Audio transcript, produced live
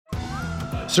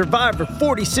Survivor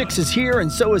 46 is here, and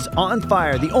so is On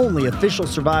Fire, the only official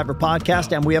Survivor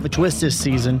podcast, and we have a twist this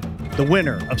season. The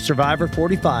winner of Survivor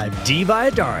 45, Dee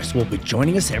Valladares, will be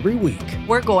joining us every week.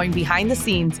 We're going behind the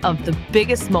scenes of the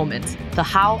biggest moments, the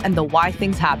how and the why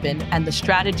things happen, and the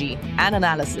strategy and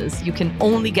analysis you can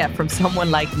only get from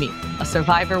someone like me, a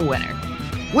Survivor winner.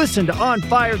 Listen to On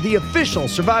Fire, the official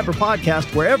Survivor podcast,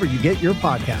 wherever you get your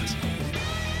podcasts.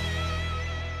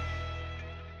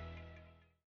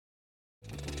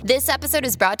 This episode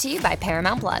is brought to you by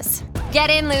Paramount Plus.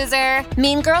 Get in, loser!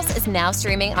 Mean Girls is now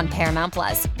streaming on Paramount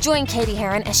Plus. Join Katie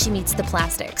Heron as she meets the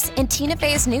plastics and Tina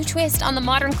Fey's new twist on the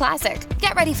modern classic.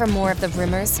 Get ready for more of the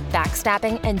rumors,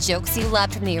 backstabbing, and jokes you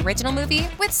loved from the original movie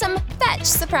with some fetch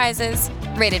surprises.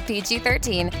 Rated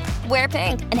PG-13. Wear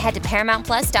pink and head to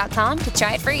ParamountPlus.com to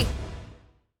try it free.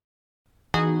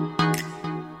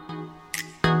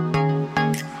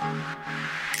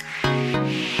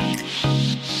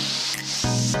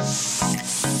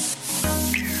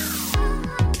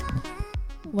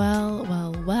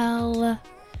 Well.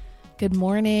 Good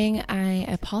morning. I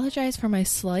apologize for my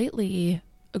slightly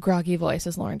groggy voice,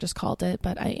 as Lauren just called it,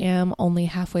 but I am only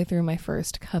halfway through my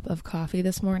first cup of coffee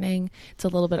this morning. It's a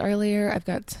little bit earlier. I've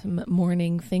got some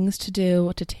morning things to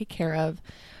do, to take care of.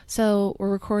 So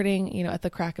we're recording, at the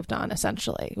crack of dawn,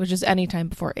 essentially, which is any time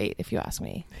before 8, if you ask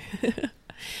me.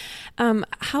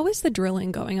 How is the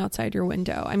drilling going outside your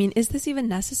window? I mean, is this even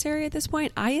necessary at this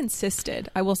point? I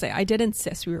will say I did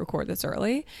insist we record this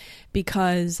early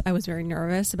because I was very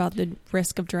nervous about the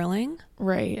risk of drilling.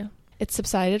 Right. It's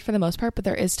subsided for the most part, but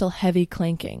there is still heavy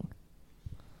clanking.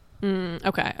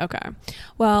 Okay.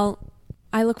 Well,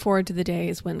 I look forward to the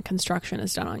days when construction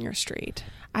is done on your street.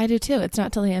 I do too. It's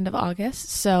not till the end of August,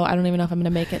 so I don't even know if I'm going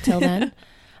to make it till then,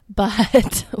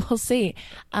 but we'll see.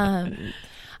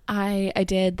 I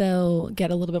did, though,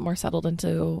 get a little bit more settled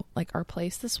into our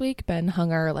place this week. Ben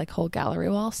hung our whole gallery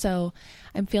wall, so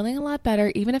I'm feeling a lot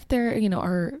better, even if there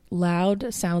are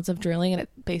loud sounds of drilling, and it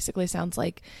basically sounds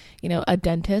like a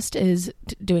dentist is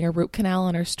doing a root canal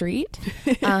on our street.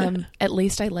 At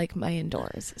least I like my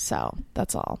indoors, so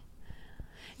that's all.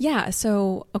 Yeah,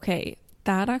 so okay,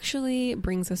 that actually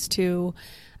brings us to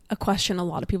a question a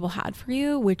lot of people had for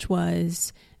you, which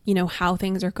was how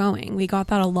things are going. We got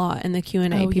that a lot in the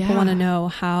Q&A. People want to know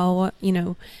how,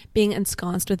 being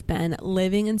ensconced with Ben,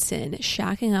 living in sin,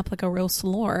 shacking up like a real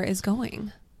slore is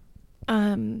going.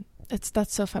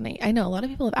 That's so funny. I know a lot of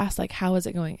people have asked how is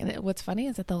it going? And what's funny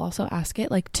is that they'll also ask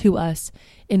it to us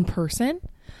in person.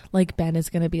 Ben is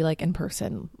going to be in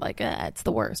person, it's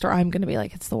the worst, or I'm going to be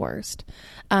it's the worst.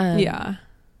 Yeah.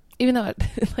 Even though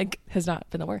it has not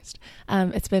been the worst.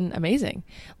 It's been amazing.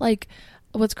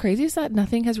 What's crazy is that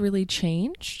nothing has really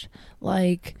changed.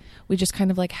 We just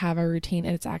kind of have our routine,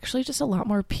 and it's actually just a lot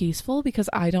more peaceful because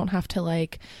I don't have to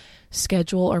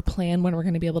schedule or plan when we're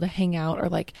going to be able to hang out, or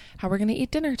how we're going to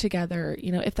eat dinner together,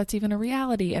 if that's even a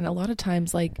reality. And a lot of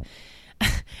times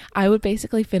I would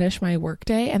basically finish my work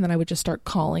day and then I would just start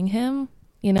calling him,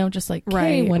 just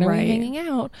hey, when are we hanging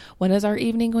out? When is our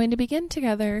evening going to begin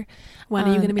together? When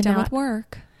are you going to be done with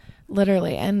work?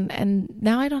 Literally. And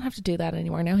now I don't have to do that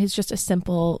anymore. Now he's just a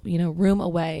simple, room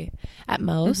away at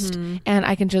most. Mm-hmm. And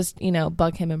I can just,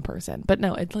 bug him in person. But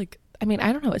no, it's I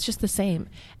don't know. It's just the same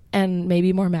and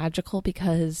maybe more magical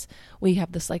because we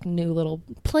have this new little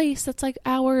place that's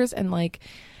ours. And I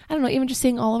don't know, even just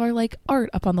seeing all of our art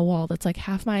up on the wall that's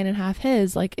half mine and half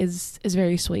his, is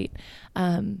very sweet.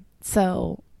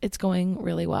 So it's going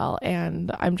really well,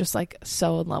 and I'm just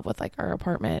so in love with our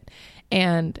apartment,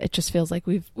 and it just feels like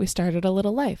we started a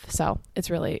little life. So it's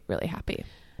really, really happy.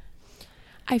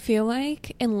 I feel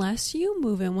unless you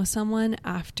move in with someone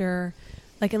after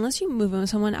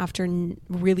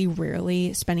really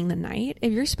rarely spending the night,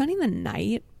 if you're spending the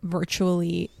night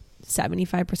virtually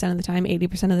 75% of the time,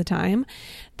 80% of the time,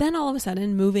 then all of a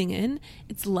sudden moving in,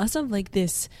 it's less of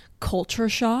this culture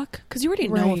shock because you already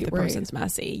know if the person's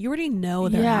messy. You already know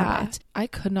their habit. I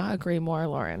could not agree more,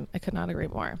 Lauren. I could not agree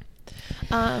more.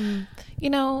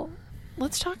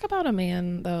 Let's talk about a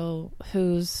man though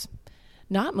who's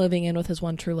not moving in with his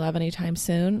one true love anytime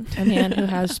soon. A man who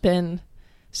has been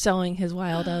sowing his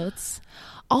wild oats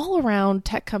all around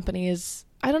tech companies.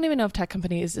 I don't even know if tech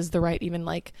companies is the right even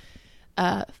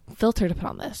filter to put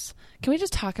on this. Can we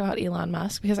just talk about Elon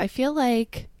Musk? Because I feel I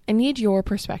need your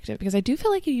perspective, because I do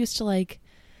feel you used to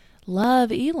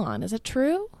love Elon. Is it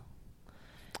true?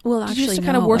 Well, actually, you used to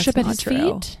kind of worship at his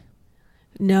feet?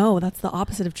 No, that's the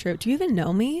opposite of true. Do you even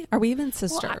know me? Are we even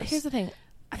sisters? Well, here's the thing.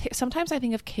 Sometimes I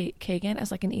think of Kagan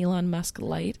as an Elon Musk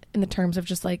light in the terms of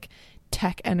just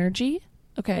tech energy.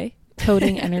 Okay.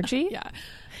 Coding energy. Yeah.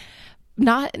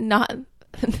 Not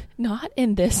not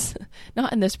in this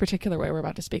particular way we're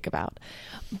about to speak about.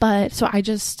 But so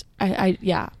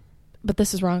yeah. But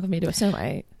this is wrong of me to assume.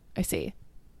 I see.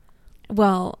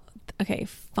 Well, okay.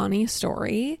 Funny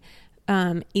story.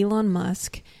 Elon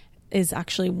Musk is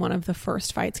actually one of the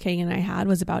first fights Kagan and I had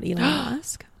was about Elon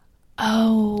Musk.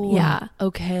 Oh, yeah.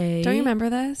 Okay. Don't you remember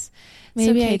this?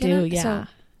 Maybe So I do. Yeah.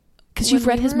 Because you've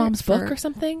read his mom's book or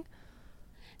something?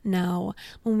 No.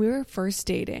 When we were first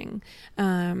dating,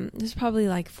 this was probably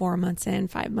like 5 months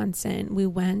in, we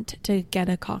went to get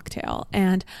a cocktail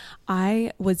and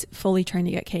I was fully trying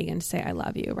to get Kagan to say, I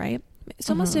love you. Right.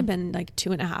 So it must have been like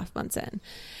 2.5 months in.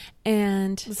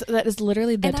 And so that is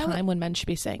literally the time when men should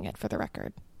be saying it, for the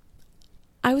record.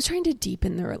 I was trying to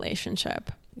deepen the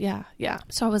relationship. Yeah.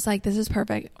 So I was like, this is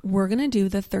perfect. We're going to do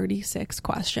the 36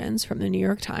 questions from the New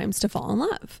York Times to fall in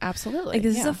love. Absolutely. Like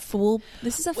this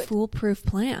is a foolproof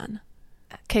plan.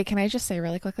 Okay, can I just say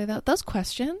really quickly though, those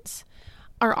questions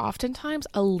are oftentimes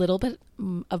a little bit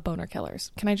of boner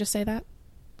killers. Can I just say that?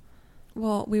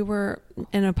 Well, we were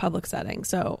in a public setting,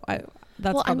 so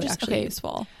that's probably actually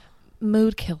useful.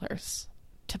 Mood killers,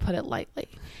 to put it lightly,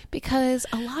 because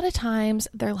a lot of times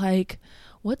they're like,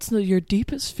 what's your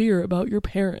deepest fear about your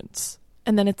parents?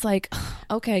 And then it's like,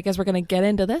 okay, I guess we're going to get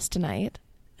into this tonight.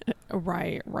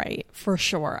 Right. For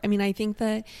sure. I mean, I think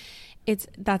that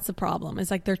that's the problem. It's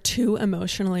like they're too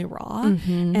emotionally raw.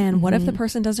 And what if the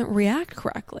person doesn't react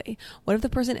correctly? What if the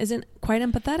person isn't quite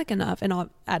empathetic enough? And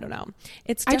I don't know.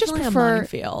 It's definitely a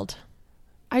minefield.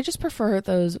 I just prefer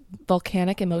those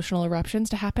volcanic emotional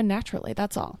eruptions to happen naturally.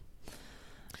 That's all.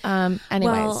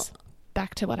 Anyways,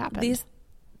 back to what happened.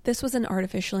 This was an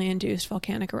artificially induced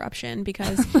volcanic eruption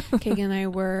because Kagan and I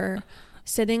were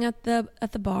sitting at the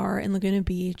bar in Laguna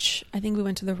Beach. I think we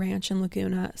went to the ranch in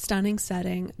Laguna. Stunning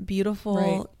setting,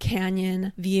 beautiful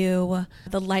canyon view,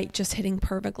 the light just hitting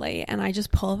perfectly. And I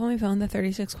just pull up on my phone the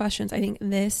 36 questions. I think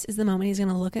this is the moment he's going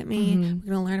to look at me.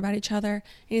 We're going to learn about each other. And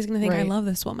he's going to think I love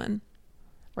this woman.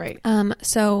 Right.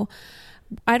 So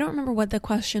I don't remember what the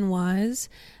question was,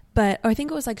 but I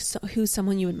think it was like, who's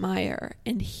someone you admire?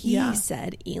 And he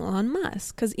said Elon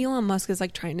Musk, because Elon Musk is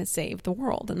like trying to save the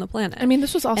world and the planet. I mean,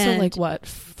 this was also like what,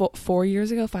 4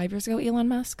 years ago, 5 years ago, Elon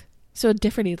Musk? So a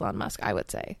different Elon Musk, I would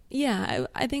say. Yeah,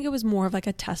 I think it was more of like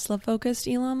a Tesla-focused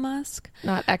Elon Musk.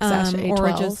 Not XS A12. Or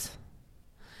just...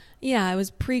 Yeah, it was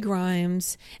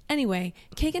pre-Grimes. Anyway,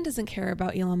 Kagan doesn't care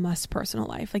about Elon Musk's personal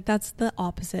life. Like, that's the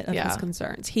opposite of his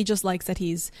concerns. He just likes that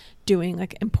he's doing,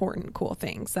 like, important, cool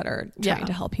things that are trying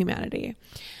to help humanity.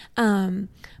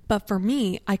 But for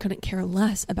me, I couldn't care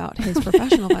less about his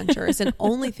professional ventures and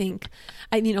only think,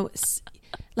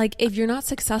 like, if you're not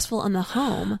successful in the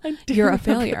home, you're a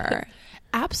failure.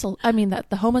 Absolutely. I mean,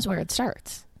 that the home is where it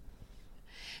starts.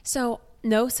 So,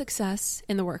 no success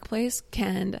in the workplace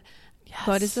can... Yes.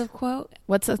 What is the quote?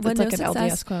 What's like an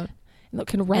LDS quote?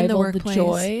 Can rival the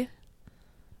joy,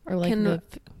 or like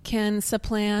can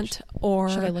supplant or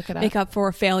make up for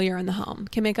a failure in the home.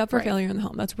 Can make up for failure in the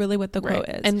home. That's really what the quote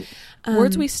is. And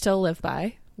words we still live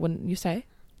by, wouldn't you say?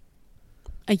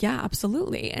 Yeah,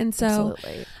 absolutely. And so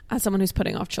as someone who's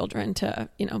putting off children to,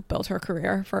 build her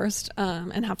career first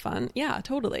and have fun. Yeah,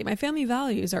 totally. My family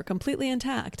values are completely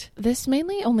intact. This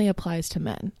mainly only applies to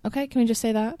men. Okay. Can we just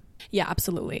say that? Yeah,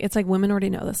 absolutely. It's like women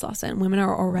already know this lesson. Women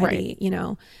are already,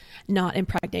 not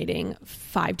impregnating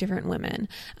 5 different women.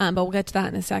 But we'll get to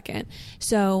that in a second.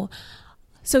 So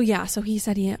he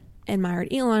said he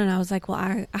admired Elon, and I was like, well,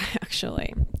 I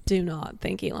actually do not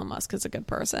think Elon Musk is a good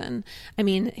person. I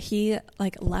mean, he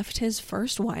left his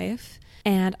first wife,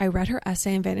 and I read her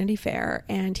essay in Vanity Fair,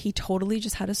 and he totally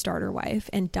just had a starter wife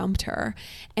and dumped her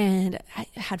and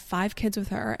had 5 kids with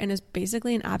her and is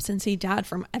basically an absentee dad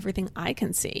from everything I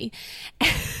can see.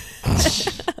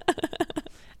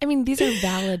 I mean, these are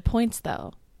valid points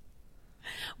though.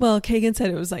 Well, Kagan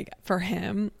said it was like, for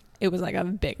him, it was like a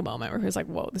big moment where he was like,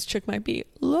 whoa, this chick might be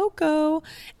loco.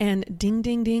 And ding,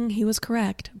 ding, ding, he was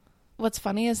correct. What's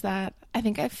funny is that I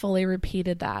think I fully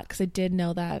repeated that because I did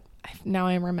know that. Now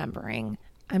I'm remembering.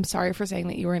 I'm sorry for saying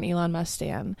that you were an Elon Musk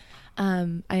stan.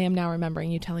 I am now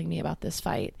remembering you telling me about this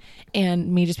fight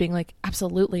and me just being like,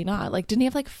 absolutely not. Like, didn't he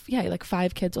have like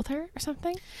 5 kids with her or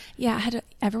something? Yeah,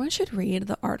 everyone should read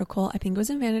the article. I think it was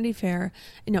in Vanity Fair.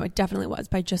 No, it definitely was,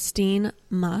 by Justine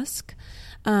Musk.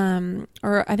 Or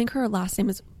I think her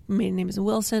maiden name is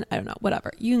Wilson. I don't know,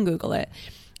 whatever. You can Google it.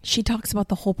 She talks about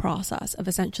the whole process of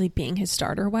essentially being his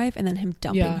starter wife and then him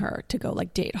dumping her to go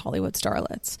date Hollywood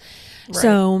starlets. Right.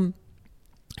 So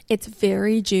It's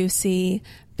very juicy,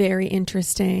 very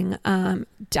interesting.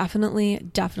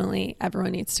 Definitely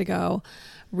everyone needs to go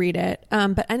read it.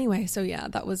 But anyway, so yeah,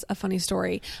 that was a funny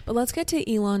story. But let's get to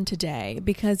Elon today,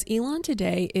 because Elon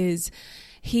today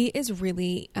he is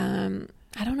really,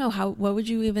 I don't know what would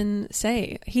you even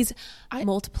say? He's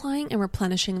multiplying and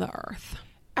replenishing the earth.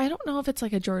 I don't know if it's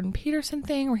like a Jordan Peterson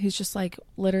thing where he's just like,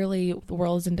 literally the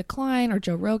world is in decline, or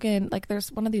Joe Rogan. Like, there's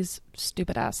one of these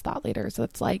stupid ass thought leaders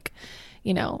that's like,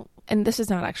 you know, and this is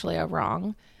not actually a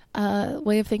wrong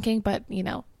way of thinking, but you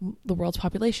know, the world's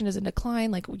population is in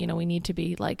decline. Like, you know, we need to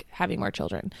be like having more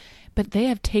children, but they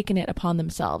have taken it upon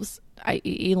themselves,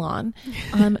 i.e. Elon,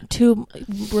 to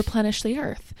replenish the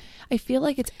earth. I feel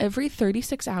like it's every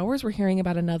 36 hours we're hearing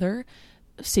about another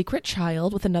secret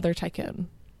child with another tycoon.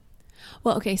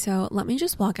 Well, okay, so let me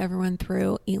just walk everyone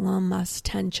through Elon Musk's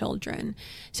 10 children.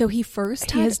 So he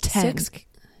has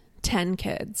 10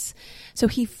 kids. So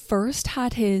he first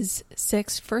had his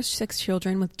first six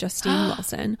children with Justine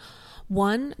Wilson.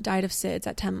 One died of SIDS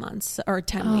at 10 months or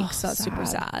 10 weeks. So that's super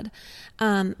sad.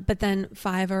 But then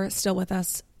 5 are still with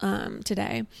us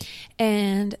today.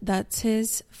 And that's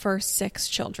his first 6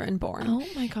 children born. Oh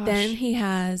my gosh. Then he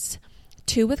has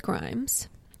 2 with Grimes.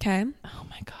 Okay. Oh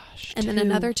my gosh. And then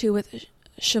another 2 with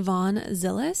Siobhan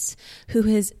Zillis, who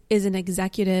is an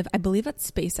executive, I believe, at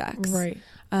SpaceX. Right.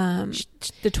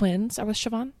 The twins are with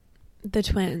Siobhan? The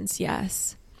twins,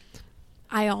 yes.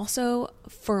 I also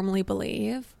firmly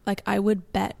believe, like I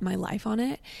would bet my life on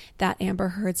it, that Amber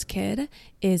Heard's kid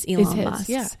is Elon Musk.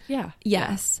 Yeah.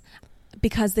 Yes.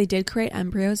 Because they did create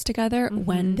embryos together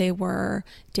when they were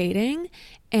dating,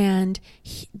 and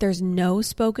there's no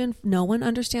one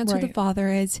understands who the father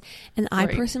is. And I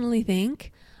personally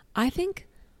think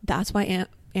that's why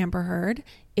Amber Heard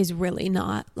is really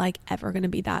not like ever going to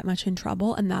be that much in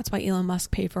trouble. And that's why Elon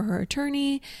Musk paid for her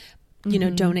attorney, you know,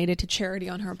 donated to charity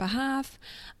on her behalf.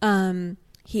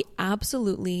 He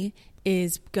absolutely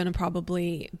is going to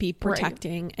probably be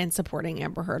protecting and supporting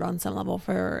Amber Heard on some level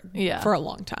for a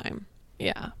long time.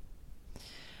 Yeah.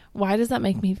 Why does that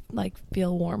make me like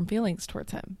feel warm feelings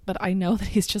towards him? But I know that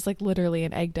he's just like literally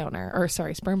an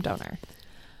sperm donor.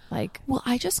 Like, well,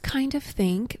 I just kind of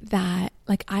think that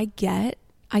like I get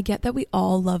that we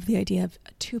all love the idea of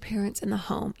 2 parents in the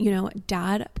home, you know,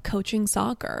 dad coaching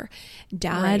soccer,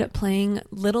 dad playing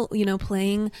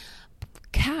playing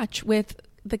catch with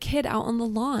the kid out on the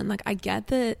lawn. Like I get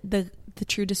the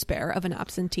true despair of an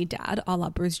absentee dad, a la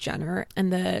Bruce Jenner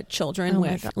and the children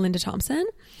with Linda Thompson.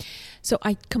 So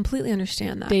I completely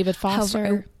understand that. David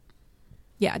Foster.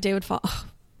 David Foster.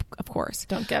 Of course.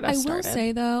 Don't get us started. I will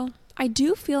say though, I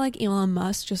do feel like Elon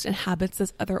Musk just inhabits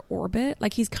this other orbit.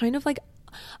 Like he's kind of like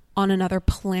on another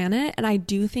planet. And I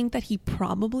do think that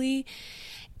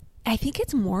I think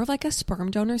it's more of like a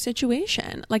sperm donor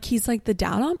situation. Like he's like the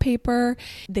dad on paper.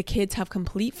 The kids have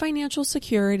complete financial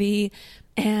security.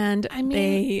 And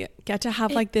they get to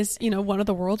have like this, you know, one of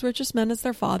the world's richest men as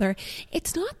their father.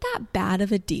 It's not that bad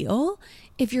of a deal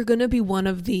if you're going to be one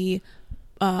of the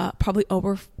probably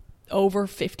over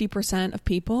 50% of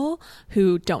people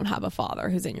who don't have a father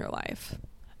who's in your life.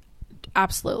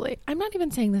 Absolutely. I'm not even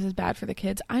saying this is bad for the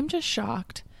kids. I'm just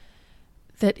shocked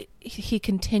that he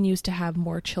continues to have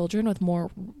more children with more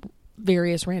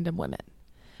various random women.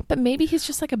 But maybe he's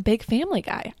just like a big family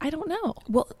guy. I don't know.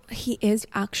 Well, he is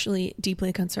actually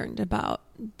deeply concerned about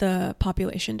the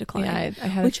population decline. Yeah, I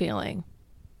had a feeling.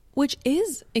 Which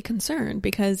is a concern,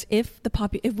 because if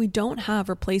we don't have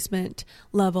replacement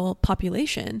level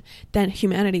population, then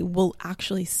humanity will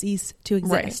actually cease to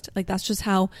exist. Like that's just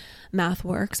how math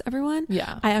works, everyone.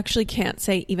 Yeah. I actually can't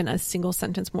say even a single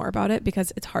sentence more about it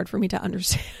because it's hard for me to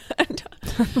understand.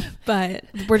 But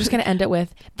we're just going to end it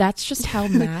with, that's just how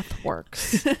math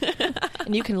works.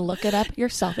 And you can look it up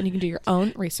yourself and you can do your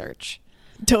own research.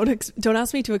 Don't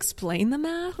ask me to explain the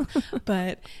math,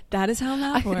 but that is how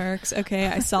math works. Okay,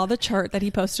 I saw the chart that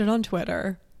he posted on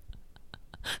Twitter.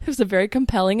 It was a very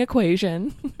compelling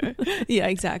equation. Yeah,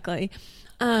 exactly.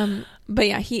 But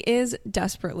yeah, he is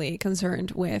desperately concerned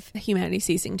with humanity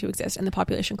ceasing to exist and the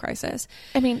population crisis.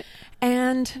 I mean,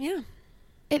 and yeah,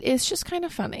 it is just kind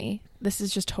of funny. This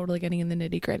is just totally getting in the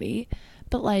nitty gritty,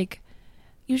 but like,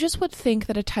 you just would think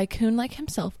that a tycoon like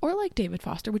himself or like David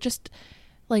Foster would just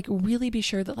like really be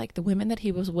sure that like the women that he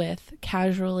was with,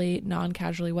 casually,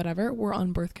 non-casually, whatever, were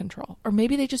on birth control, or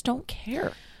maybe they just don't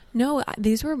care. No,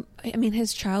 these were, I mean,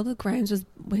 his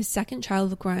second child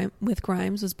with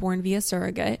Grimes was born via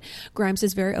surrogate. Grimes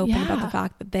is very open about the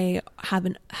fact that they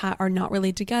are not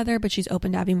really together, but she's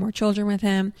open to having more children with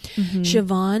him.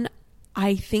 Siobhan,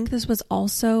 I think this was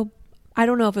also I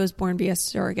don't know if it was born via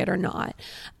surrogate or not.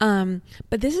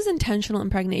 But this is intentional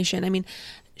impregnation. I mean,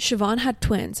 Siobhan had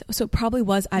twins, so it probably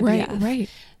was IVF. Right.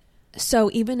 So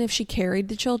even if she carried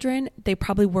the children, they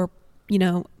probably were,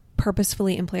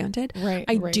 purposefully implanted. Right.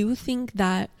 I do think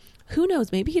that, who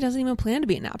knows, maybe he doesn't even plan to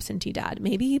be an absentee dad.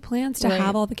 Maybe he plans to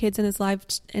have all the kids in his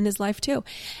life too.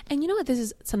 And you know what? This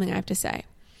is something I have to say.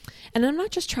 And I'm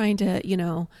not just trying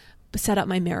to, set up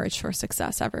my marriage for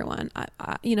success, everyone.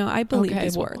 I believe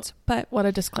these words. But what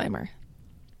a disclaimer.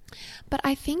 But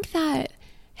I think that,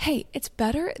 hey, it's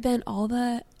better than all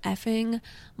the effing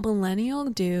millennial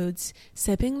dudes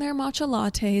sipping their matcha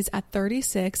lattes at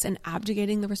 36 and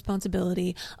abdicating the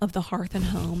responsibility of the hearth and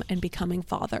home and becoming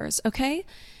fathers, okay?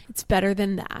 It's better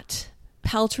than that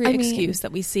paltry excuse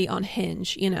that we see on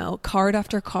Hinge, card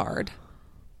after card.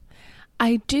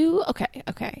 I do.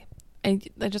 Okay. I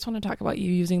just want to talk about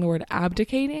you using the word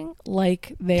abdicating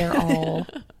like they're all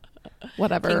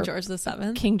whatever. King George the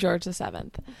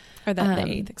Seventh. Or the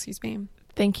eighth, excuse me.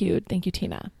 Thank you,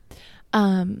 Tina.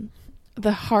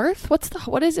 The hearth.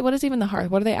 What is even the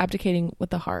hearth? What are they abdicating with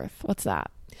the hearth? What's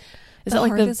that? Is that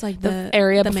like the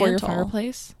area before your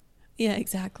fireplace? Yeah,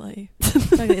 exactly.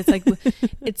 It's like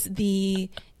it's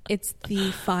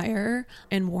the fire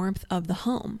and warmth of the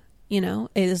home. It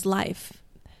is life.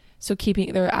 So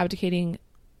they're abdicating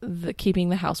keeping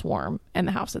the house warm and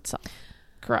the house itself.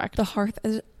 Correct. The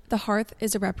hearth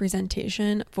is a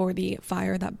representation for the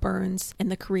fire that burns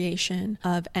and the creation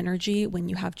of energy when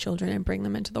you have children and bring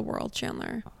them into the world,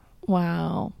 Chandler.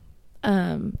 Wow.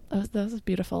 That was a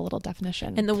beautiful little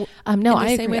definition. And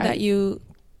I same agree. way that you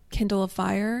kindle a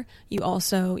fire, you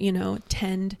also,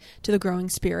 tend to the growing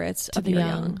spirits of your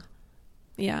young.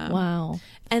 Yeah. Wow.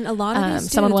 And a lot of these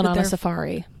dudes someone went on a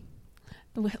safari.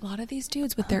 A lot of these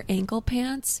dudes with their ankle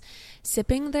pants,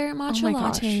 sipping their matcha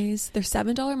lattes, their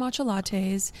 $7 matcha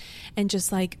lattes, and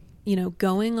just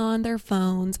going on their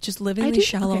phones, just living these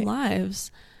shallow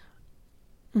lives.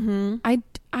 Mm-hmm.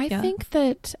 I think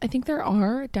there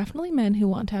are definitely men who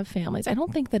want to have families. I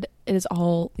don't think that it is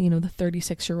all, the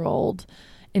 36-year-old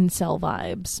incel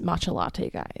vibes matcha latte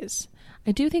guys.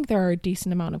 I do think there are a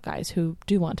decent amount of guys who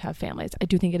do want to have families. I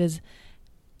do think it is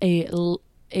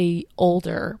a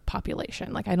older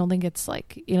population. I don't think it's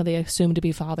they assume to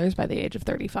be fathers by the age of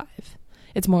 35.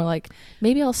 It's more like,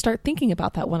 maybe I'll start thinking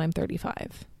about that when I'm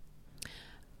 35.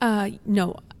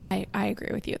 No, I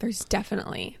agree with you. There's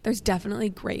definitely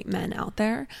great men out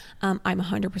there. I'm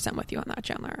 100% with you on that,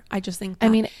 Chandler. I just think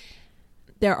that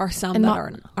there are some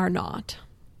that are not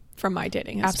from my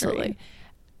dating history. Absolutely.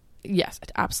 Yes,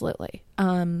 absolutely.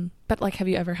 But have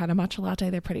you ever had a matcha latte?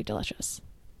 They're pretty delicious.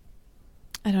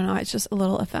 I don't know. It's just a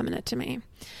little effeminate to me.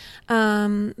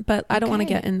 But I don't want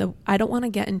to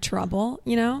get in trouble,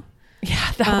 Yeah.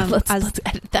 Let's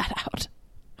edit that out.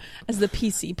 As the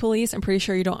PC police, I'm pretty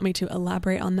sure you don't want me to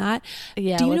elaborate on that.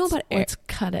 Yeah. Do you know about let's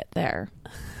cut it there.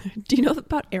 Do you know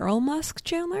about Elon Musk,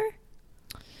 Chandler?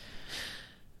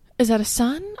 Is that a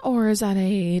son or is that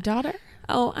a daughter?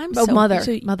 Oh, mother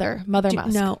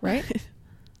Musk. No, right?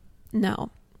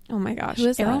 No. Oh my gosh. Who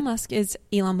is that? Elon Musk is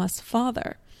Elon Musk's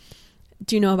father.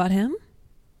 Do you know about him?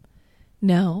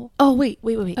 No. Oh, wait.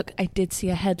 Okay. I did see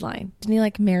a headline.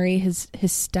 Didn't he marry his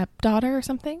stepdaughter or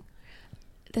something?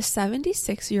 The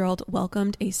 76-year-old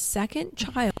welcomed a second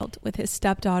child with his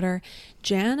stepdaughter,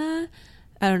 Jana.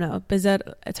 I don't know.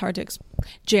 It's hard to explain.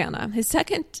 Jana.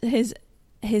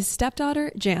 His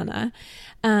stepdaughter, Jana.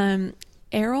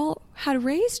 Errol had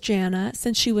raised Jana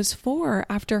since she was 4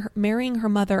 after marrying her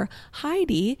mother,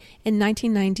 Heidi, in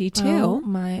 1992. Oh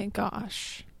my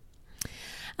gosh.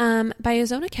 By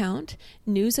his own account,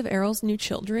 news of Errol's new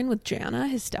children with Jana,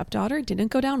 his stepdaughter, didn't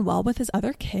go down well with his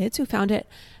other kids, who found it,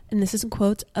 and this is in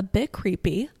quotes, a bit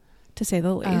creepy, to say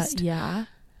the least. Yeah.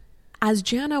 As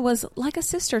Jana was like a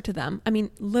sister to them. I mean,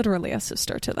 literally a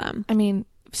sister to them. I mean,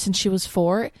 since she was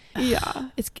 4. Yeah.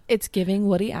 It's giving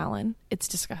Woody Allen. It's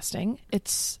disgusting.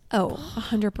 It's...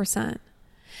 100%.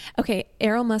 Okay,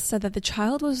 Errol Musk said that the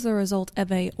child was the result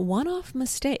of a one-off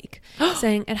mistake,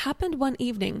 saying it happened one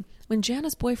evening when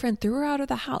Jana's boyfriend threw her out of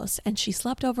the house and she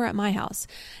slept over at my house.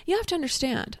 You have to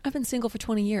understand, I've been single for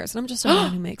 20 years and I'm just a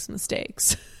man who makes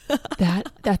mistakes.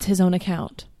 That's his own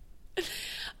account.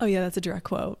 Oh yeah, that's a direct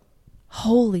quote.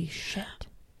 Holy shit.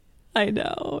 I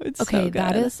know. It's okay, so good.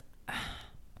 That is...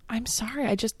 I'm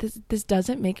sorry. This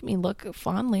doesn't make me look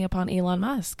fondly upon Elon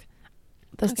Musk.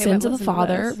 The sins of the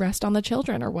father rest on the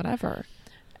children or whatever.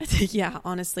 Yeah,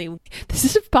 honestly.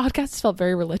 This podcast felt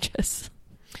very religious.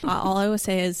 All I would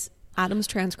say is Adam's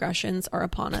transgressions are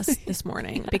upon us this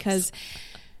morning. Yes. Because,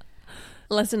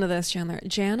 listen to this, Chandler.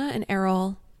 Jana and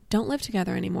Errol don't live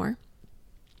together anymore.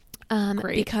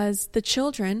 Great. Because the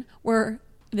children were,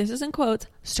 this is in quotes,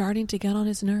 starting to get on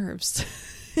his nerves.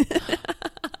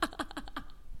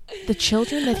 The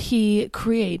children that he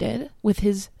created with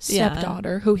his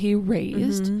stepdaughter, who he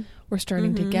raised, were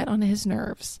starting to get on his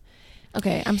nerves.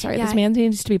 Okay, I'm sorry. This man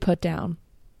needs to be put down.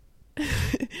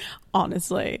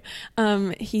 Honestly.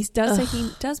 He does say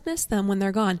he does miss them when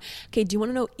they're gone. Okay, do you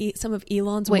want to know some of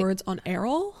Elon's words on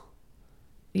Errol?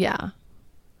 Yeah.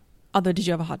 Although, did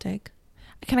you have a hot take?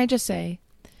 Can I just say,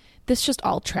 this just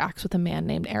all tracks with a man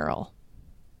named Errol.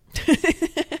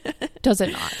 Does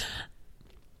it not?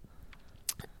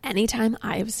 Anytime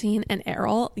I've seen an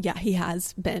Errol, he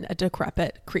has been a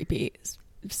decrepit, creepy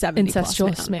 70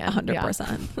 incestuous plus man.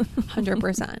 100%.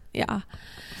 100%. Yeah.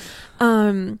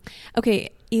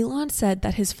 Okay. Elon said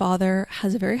that his father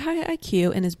has a very high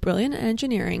IQ and is brilliant at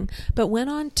engineering, but went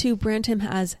on to brand him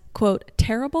as, quote,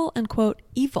 terrible and, quote,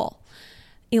 evil.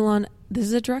 Elon, this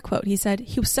is a direct quote. He said,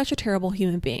 he was such a terrible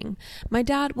human being. My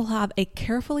dad will have a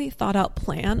carefully thought out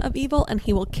plan of evil, and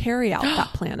he will carry out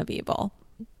that plan of evil.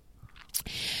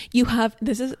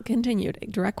 This is continued, a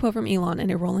direct quote from Elon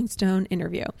in a Rolling Stone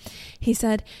interview. He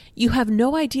said, you have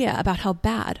no idea about how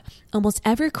bad almost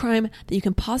every crime that you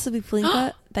can possibly think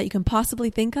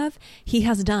of, he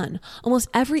has done. Almost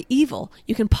every evil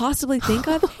you can possibly think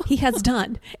of, he has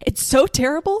done. It's so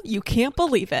terrible, you can't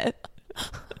believe it.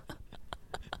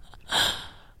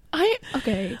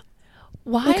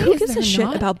 Why who is gives there a shit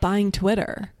not about buying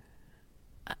Twitter?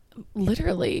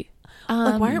 Literally.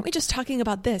 Why aren't we just talking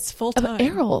about this full time?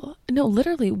 Errol, no,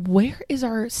 literally, where is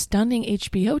our stunning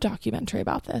HBO documentary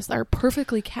about this? Our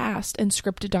perfectly cast and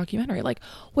scripted documentary. Like,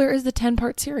 where is the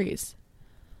 10-part series?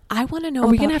 I want to know. Are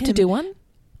we going to have to do one?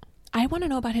 I want to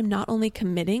know about him not only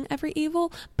committing every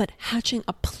evil, but hatching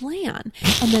a plan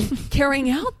and then carrying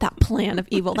out that plan of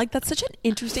evil. Like, that's such an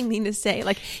interesting thing to say.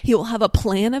 Like, he will have a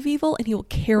plan of evil and he will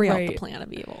carry out the plan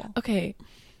of evil. Okay.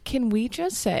 Can we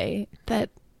just say that?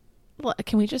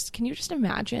 Can you just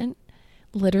imagine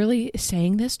literally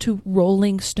saying this to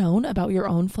Rolling Stone about your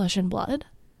own flesh and blood?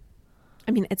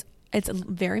 I mean, it's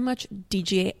very much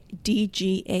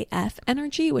DGAF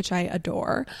energy, which I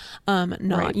adore.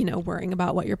 Not worrying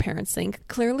about what your parents think.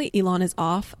 Clearly, Elon is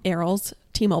off Errol's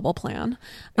T-Mobile plan,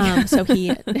 so he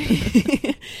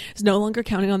is no longer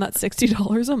counting on that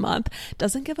 $60 a month.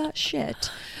 Doesn't give a shit,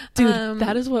 dude.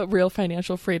 That is what real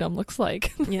financial freedom looks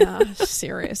like. Yeah,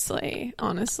 seriously,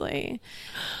 honestly.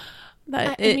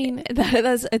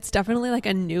 It's definitely like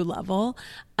a new level.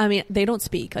 I mean, they don't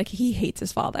speak. Like, he hates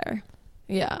his father.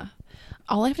 Yeah.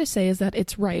 All I have to say is that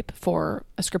it's ripe for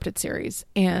a scripted series.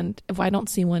 And if I don't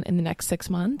see one in the next 6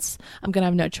 months, I'm going to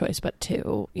have no choice but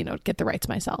to, get the rights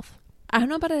myself. I don't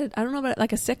know about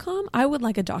like a sitcom. I would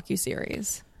like a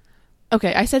docuseries.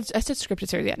 Okay. I said scripted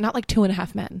series. Yeah. Not like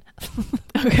 2.5 Men.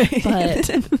 Okay.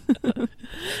 But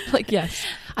like, yes,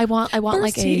 I want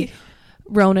like a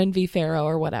Ronan v. Pharaoh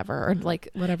or whatever, or like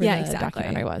whatever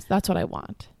documentary was. That's what I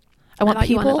want. I want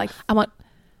people. I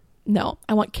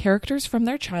want characters from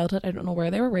their childhood. I don't know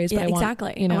where they were raised, but I want,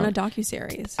 I want a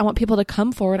docuseries. I want people to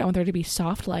come forward. I want there to be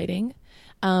soft lighting.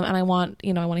 And I want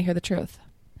to hear the truth.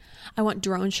 I want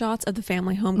drone shots of the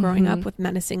family home growing up with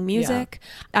menacing music.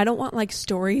 Yeah. I don't want like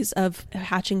stories of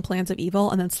hatching plans of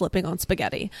evil and then slipping on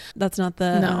spaghetti. That's not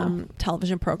the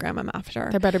television program I'm after.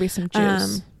 There better be some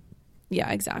juice.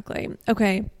 Yeah, exactly.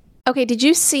 Okay. Did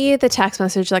you see the text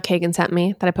message that Kagan sent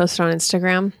me that I posted on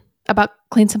Instagram? About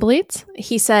Clean Simple Eats?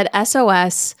 He said,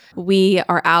 SOS, we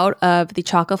are out of the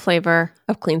chocolate flavor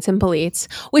of Clean Simple Eats,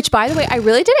 which, by the way, I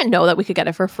really didn't know that we could get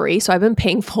it for free. So I've been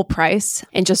paying full price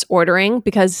and just ordering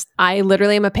because I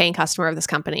literally am a paying customer of this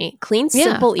company. Clean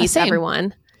Simple Eats,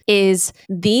 everyone, is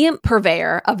the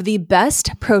purveyor of the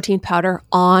best protein powder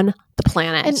on the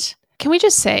planet. And can we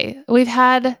just say, we've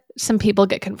had some people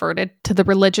get converted to the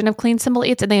religion of Clean Simple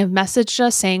Eats, and they have messaged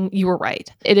us saying you were right.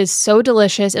 It is so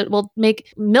delicious. It will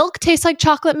make milk taste like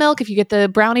chocolate milk if you get the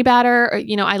brownie batter. Or,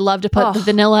 I love to put the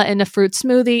vanilla in a fruit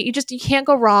smoothie. You can't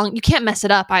go wrong. You can't mess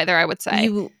it up either, I would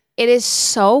say. It is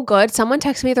so good. Someone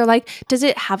texted me. They're like, does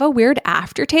it have a weird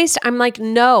aftertaste? I'm like,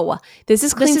 no. This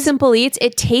is Clean Simple Eats.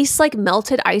 It tastes like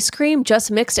melted ice cream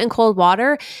just mixed in cold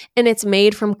water, and it's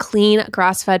made from clean,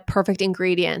 grass-fed, perfect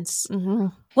ingredients. Mm-hmm.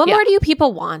 What more do you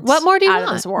people want? What more do you out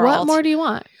want? Of this world? What more do you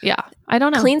want? Yeah, I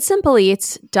don't know.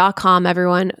 CleanSimpleEats.com,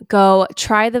 everyone. Go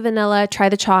try the vanilla, try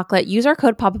the chocolate. Use our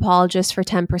code POPAPOLOGIST for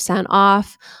 10%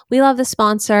 off. We love the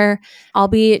sponsor. I'll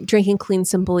be drinking Clean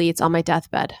Simple Eats on my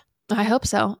deathbed. I hope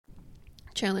so.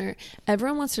 Chandler,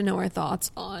 everyone wants to know our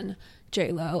thoughts on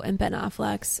J-Lo and Ben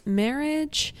Affleck's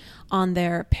marriage, on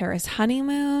their Paris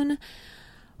honeymoon.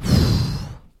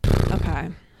 Okay,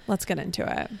 let's get into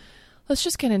it. Let's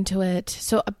just get into it.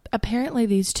 So apparently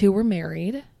these two were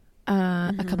married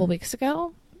a couple weeks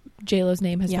ago. J-Lo's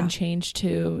name has been changed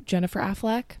to Jennifer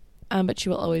Affleck, but she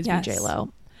will always be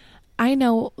J-Lo. I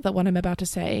know that what I'm about to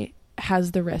say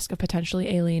has the risk of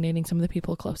potentially alienating some of the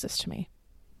people closest to me.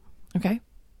 Okay?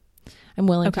 I'm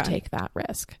willing to take that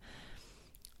risk.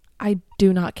 I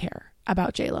do not care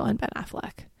about J-Lo and Ben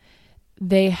Affleck.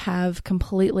 They have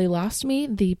completely lost me.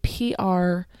 The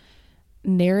PR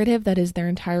narrative that is their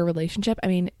entire relationship, I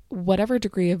mean, whatever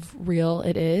degree of real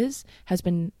it is, has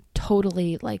been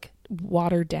totally like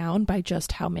watered down by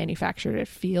just how manufactured it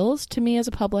feels to me as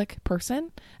a public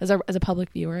person, as a public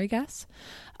viewer, I guess.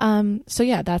 So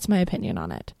yeah, that's my opinion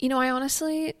on it. You know, I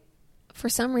honestly, for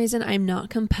some reason, I'm not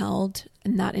compelled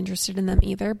and not interested in them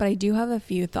either, but I do have a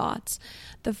few thoughts.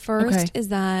 The first is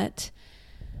that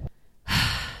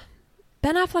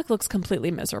Ben Affleck looks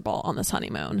completely miserable on this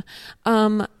honeymoon.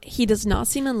 He does not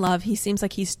seem in love. He seems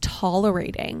like he's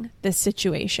tolerating this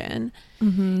situation.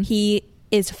 He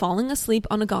is falling asleep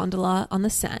on a gondola on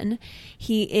the Seine.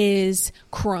 He is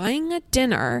crying at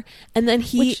dinner. And then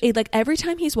like every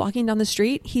time he's walking down the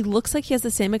street, he looks like he has the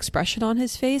same expression on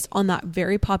his face on that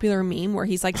very popular meme where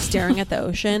he's like staring at the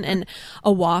ocean and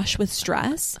awash with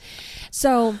stress.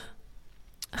 So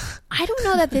I don't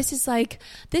know that this is like,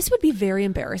 this would be very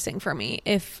embarrassing for me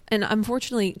if, and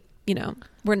unfortunately, you know,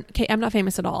 I'm not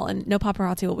famous at all, and no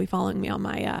paparazzi will be following me on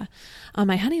my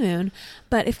honeymoon.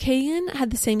 But if Kagan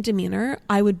had the same demeanor,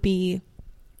 I would be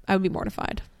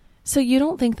mortified. So you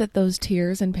don't think that those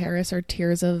tears in Paris are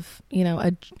tears of, you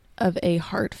know, a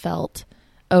heartfelt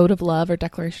ode of love or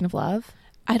declaration of love?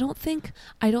 I don't think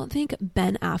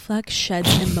Ben Affleck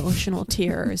sheds emotional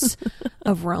tears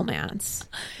of romance.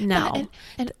 No,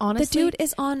 and honestly, the dude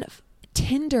is on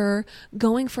Tinder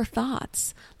going for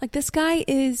thoughts. Like this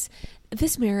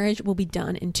marriage will be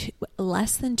done in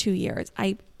less than 2 years.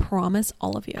 I promise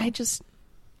all of you. I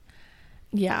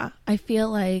feel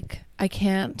like I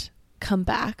can't come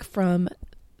back from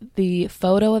the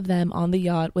photo of them on the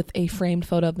yacht with a framed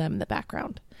photo of them in the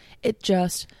background. It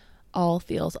just all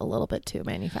feels a little bit too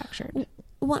manufactured.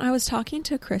 Well, I was talking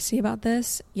to Chrissy about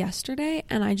this yesterday,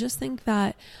 and I just think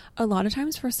that a lot of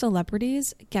times for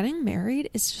celebrities, getting married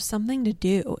is just something to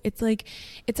do. It's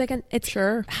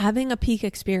having a peak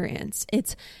experience.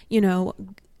 It's, you know,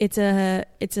 it's a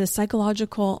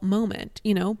psychological moment,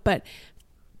 you know, but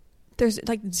there's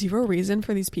like zero reason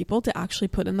for these people to actually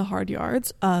put in the hard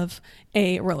yards of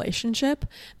a relationship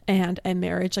and a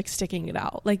marriage, like sticking it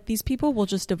out. Like these people will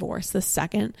just divorce the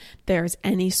second there's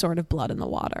any sort of blood in the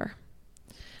water.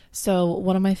 So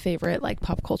one of my favorite like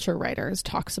pop culture writers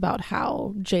talks about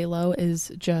how J-Lo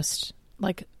is just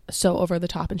like so over the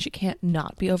top, and she can't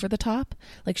not be over the top.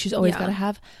 Like she's always got to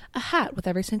have a hat with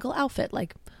every single outfit,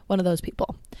 like one of those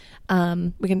people.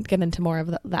 We can get into more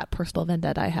of that personal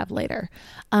vendetta I have later.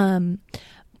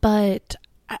 But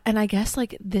I guess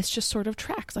like this just sort of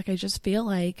tracks. Like I just feel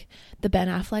like the Ben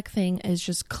Affleck thing is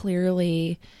just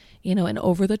clearly, you know, an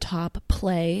over the top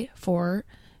play for,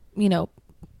 you know,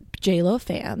 J-Lo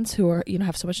fans who are, you know,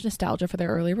 have so much nostalgia for their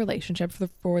early relationship,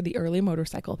 for the early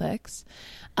motorcycle pics.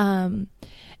 And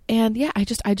yeah, I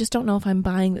just don't know if I'm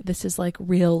buying that this is like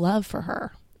real love for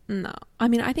her. No, I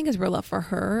mean, I think it's real love for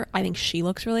her. I think she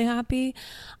looks really happy.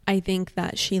 I think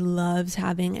that she loves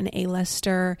having an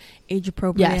A-lister, age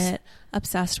appropriate,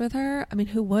 obsessed with her. I mean,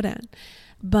 who wouldn't?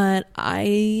 But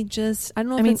I don't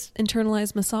know if it's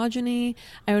internalized misogyny.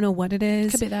 I don't know what it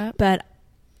is. Could be that. But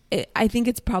I think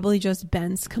it's probably just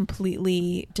Ben's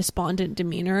completely despondent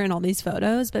demeanor in all these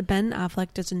photos, but Ben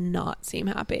Affleck does not seem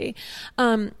happy.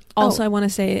 Also, I want to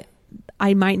say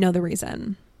I might know the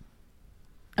reason.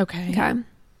 Okay.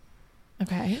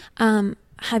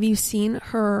 Have you seen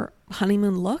her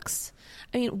honeymoon looks?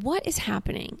 I mean, what is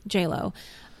happening, J-Lo?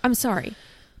 I'm sorry.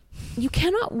 You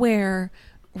cannot wear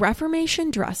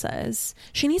Reformation dresses.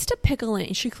 She needs to pick a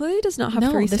lane. She clearly does not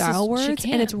have three style words,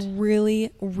 and it's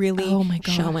really, really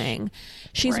showing.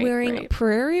 She's wearing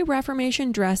prairie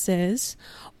Reformation dresses,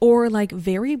 or like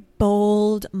very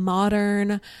bold,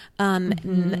 modern,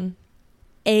 what's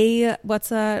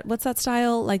that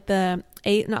style? Like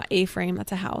not A-frame,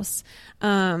 that's a house.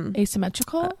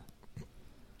 Asymmetrical?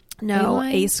 No,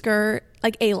 A-line? A-skirt,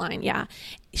 like A-line, yeah.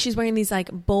 She's wearing these like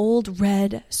bold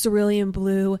red, cerulean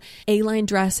blue A-line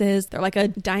dresses. They're like a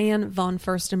Diane von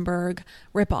Furstenberg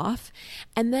ripoff.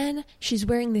 And then she's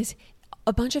wearing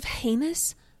a bunch of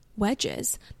heinous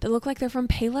wedges that look like they're from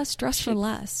Payless Dress for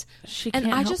Less. She can't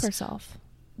help herself.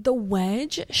 The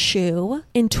wedge shoe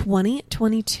in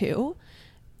 2022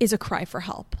 is a cry for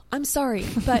help. I'm sorry,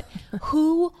 but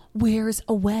who wears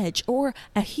a wedge or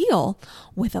a heel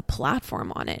with a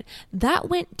platform on it? That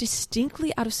went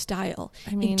distinctly out of style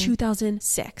in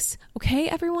 2006. Okay,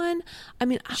 everyone? I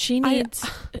mean, she needs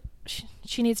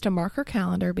to mark her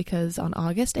calendar because on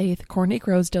August 8th, Courtney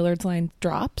Crow's Dillard's line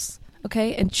drops.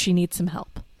 Okay, and she needs some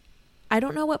help. I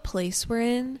don't know what place we're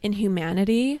in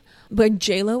humanity, but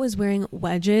JLo is wearing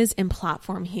wedges and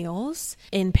platform heels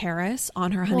in Paris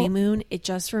on her honeymoon. It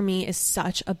just, for me, is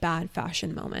such a bad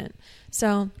fashion moment.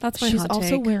 So that's my hot take. She's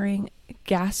also wearing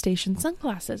gas station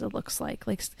sunglasses, it looks like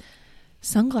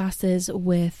sunglasses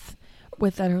with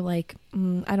that are like,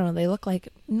 I don't know, they look like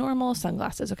normal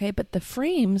sunglasses, okay? But the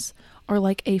frames are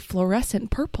like a fluorescent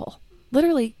purple.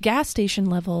 Literally gas station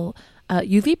level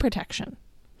UV protection.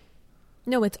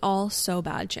 No, it's all so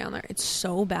bad, Chandler. It's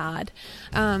so bad.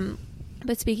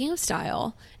 But speaking of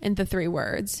style and the 3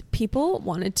 words, people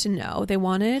wanted to know. They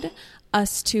wanted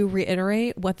us to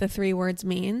reiterate what the 3 words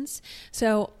means.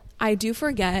 So I do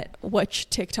forget which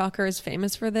TikToker is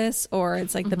famous for this, or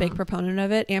it's like the big proponent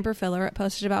of it. Amber Filler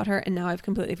posted about her, and now I've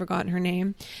completely forgotten her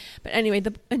name. But anyway,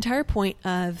 the entire point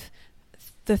of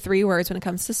the 3 words when it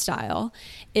comes to style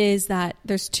is that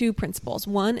there's 2 principles.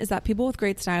 One is that people with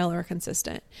great style are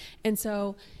consistent. And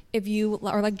so if you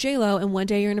are like JLo and one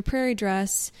day you're in a prairie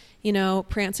dress, you know,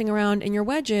 prancing around in your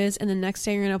wedges, and the next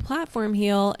day you're in a platform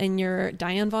heel and your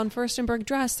Diane von Furstenberg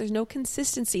dress, there's no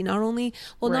consistency. Not only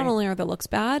are the looks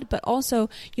bad, but also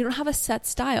you don't have a set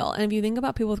style. And if you think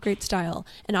about people with great style,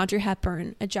 an Audrey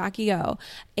Hepburn, a Jackie O,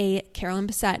 a Carolyn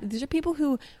Bessette, these are people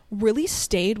who really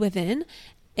stayed within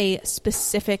a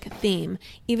specific theme.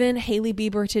 Even Hailey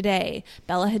Bieber today,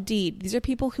 Bella Hadid, these are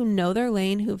people who know their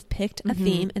lane, who've picked a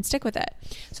theme and stick with it.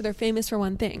 So they're famous for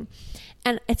one thing.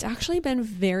 And it's actually been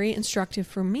very instructive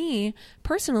for me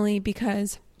personally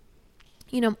because,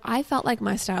 you know, I felt like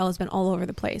my style has been all over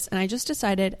the place, and I just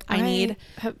decided I need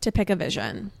to pick a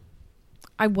vision.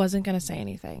 I wasn't going to say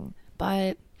anything,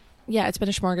 but yeah, it's been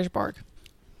a smorgasbord.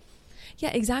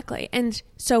 Yeah, exactly. And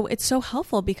so it's so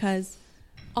helpful because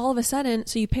all of a sudden,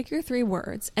 so you pick your 3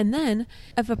 words, and then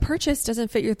if a purchase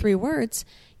doesn't fit your 3 words,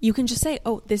 you can just say,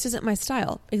 oh, this isn't my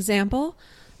style. Example,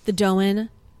 the Doen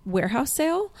warehouse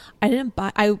sale. I didn't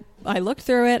buy, I looked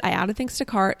through it, I added things to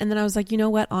cart, and then I was like, you know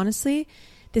what, honestly,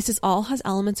 this is all has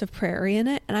elements of prairie in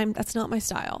it, and that's not my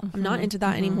style. I'm not into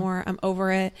that anymore. I'm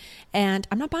over it, and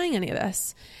I'm not buying any of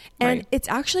this. And it's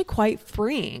actually quite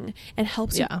freeing and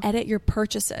helps you edit your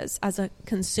purchases as a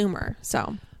consumer.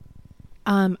 So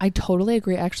I totally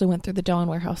agree. I actually went through the Dawn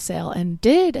warehouse sale and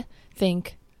did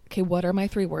think, okay, what are my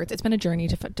 3 words? It's been a journey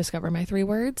to discover my 3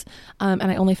 words. And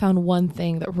I only found one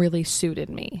thing that really suited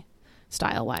me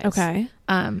style wise. Okay.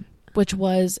 Which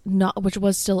was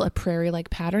still a prairie like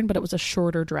pattern, but it was a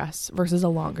shorter dress versus a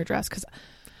longer dress. Cause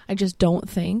I just don't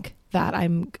think that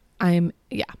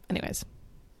anyways.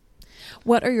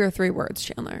 What are your 3 words,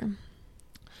 Chandler?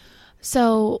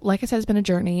 So like I said, it's been a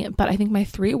journey, but I think my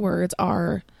 3 words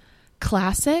are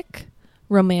classic,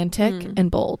 romantic,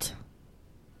 and bold.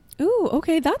 Ooh,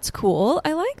 okay, that's cool.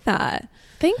 I like that.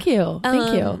 Thank you.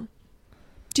 Thank you.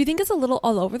 Do you think it's a little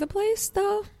all over the place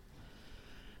though?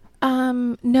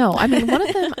 No. I mean, one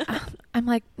of them, I'm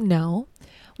like, no.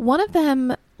 One of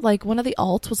them, like one of the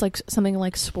alts was like something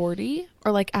like sporty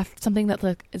or like something that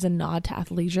like is a nod to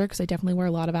athleisure, because I definitely wear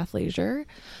a lot of athleisure.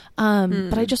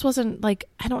 But I just wasn't like,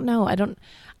 I don't know.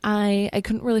 I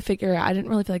couldn't really figure out. I didn't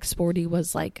really feel like sporty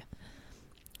was like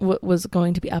what was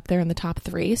going to be up there in the top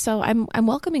 3. So I'm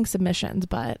welcoming submissions,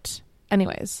 but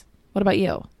anyways, what about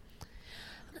you?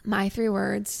 My 3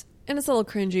 words, and it's a little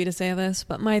cringy to say this,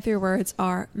 but my 3 words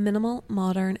are minimal,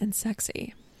 modern, and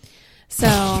sexy.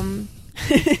 So,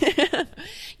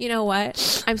 you know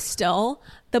what? I'm still,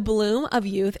 the bloom of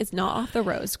youth is not off the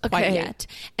rose quite yet.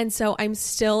 And so I'm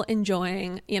still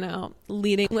enjoying,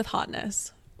 leading with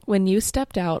hotness. When you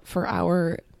stepped out for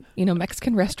our,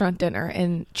 Mexican restaurant dinner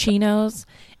in chinos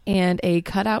and a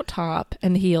cutout top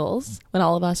and heels, when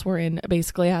all of us were in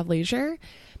basically athleisure,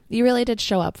 you really did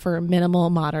show up for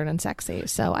minimal, modern, and sexy.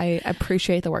 So I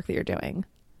appreciate the work that you're doing.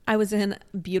 I was in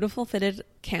beautiful fitted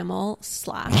camel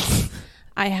slacks.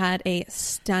 I had a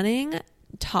stunning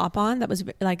top on that was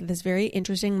like this very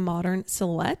interesting modern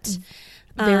silhouette.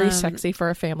 Very sexy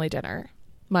for a family dinner,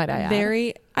 might I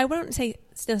add. I wouldn't say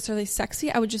necessarily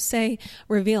sexy. I would just say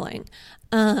revealing.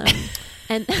 And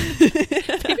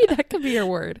maybe that could be your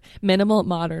word. Minimal,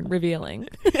 modern, revealing.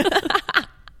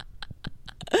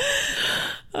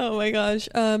 Oh my gosh.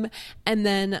 And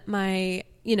then I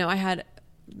had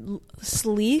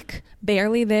sleek,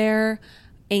 barely there,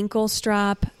 ankle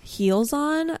strap heels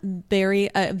on, very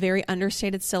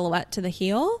understated silhouette to the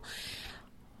heel.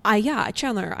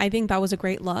 Chandler, I think that was a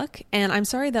great look, and I'm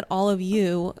sorry that all of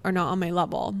you are not on my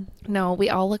level. No, we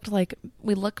all looked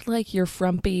like your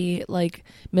frumpy, like,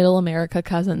 middle America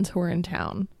cousins who were in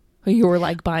town, who you were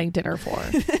like buying dinner for.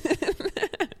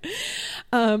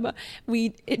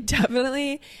 It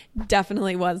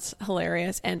definitely was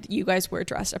hilarious, and you guys were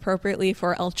dressed appropriately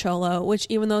for El Cholo, which,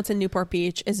 even though it's in Newport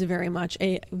Beach, is very much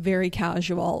a very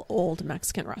casual old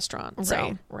Mexican restaurant.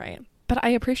 So. Right. But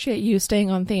I appreciate you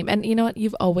staying on theme. And you know what?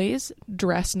 You've always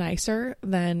dressed nicer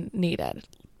than needed.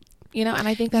 You know, and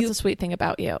I think that's a sweet thing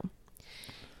about you.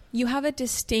 You have a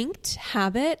distinct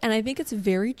habit, and I think it's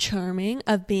very charming,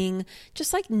 of being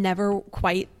just like never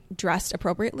quite dressed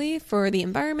appropriately for the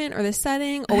environment or the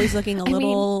setting, always looking a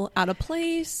little out of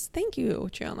place. Thank you,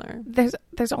 Chandler.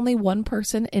 There's only one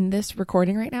person in this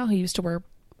recording right now who used to wear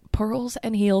pearls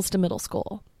and heels to middle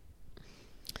school.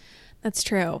 That's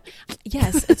true.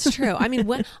 Yes, it's true. I mean,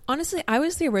 honestly, I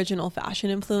was the original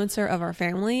fashion influencer of our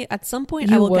family. At some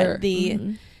point, I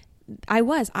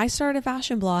started a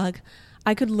fashion blog.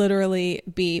 I could literally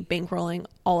be bankrolling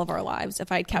all of our lives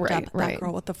if I'd kept up that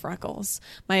girl with the freckles.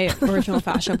 My original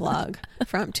fashion blog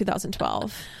from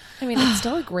 2012. I mean, it's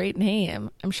still a great name.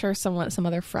 I'm sure some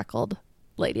other freckled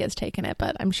lady has taken it,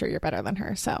 but I'm sure you're better than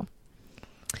her. So,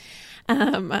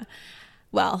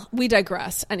 well, we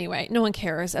digress. Anyway, no one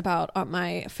cares about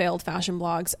my failed fashion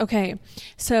blogs. Okay,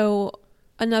 so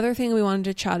another thing we wanted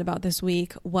to chat about this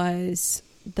week was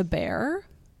The Bear.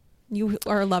 You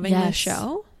are loving this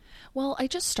show? Well, I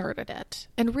just started it,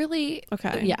 and really,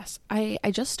 okay. Yes, I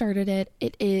just started it.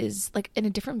 It is like in a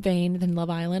different vein than Love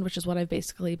Island, which is what I've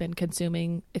basically been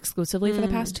consuming exclusively for the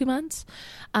past 2 months.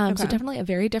 So definitely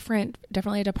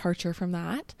definitely a departure from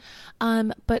that.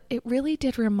 But it really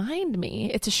did remind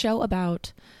me, it's a show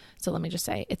about, so let me just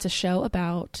say, it's a show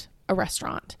about a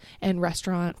restaurant and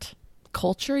restaurant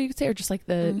culture, you could say, or just like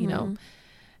the, you know,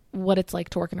 what it's like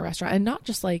to work in a restaurant, and not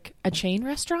just like a chain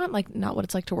restaurant, like not what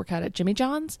it's like to work at Jimmy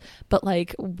John's, but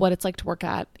like what it's like to work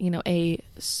at, you know, a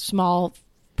small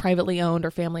privately owned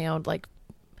or family owned, like,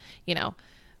 you know,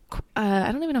 I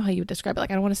don't even know how you would describe it.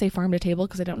 Like, I don't want to say farm to table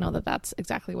because I don't know that that's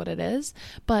exactly what it is,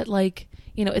 but like,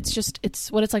 you know, it's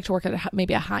what it's like to work at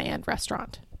maybe a high end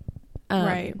restaurant.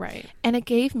 Right. And it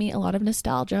gave me a lot of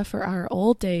nostalgia for our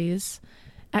old days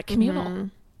at Communal.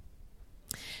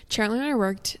 Charlie and I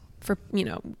worked for, you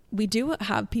know, we do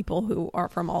have people who are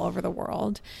from all over the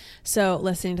world. So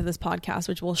listening to this podcast,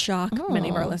 which will shock many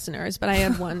of our listeners, but I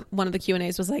had one of the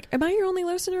Q&As was like, am I your only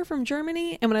listener from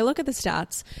Germany? And when I look at the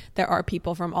stats, there are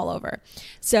people from all over.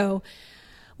 So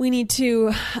we need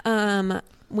to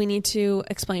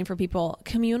explain for people.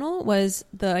 Communal was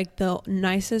the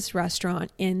nicest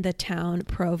restaurant in the town,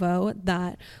 Provo,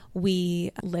 that we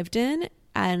lived in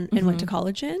and went to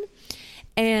college in.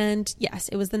 And yes,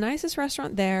 it was the nicest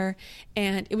restaurant there,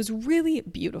 and it was really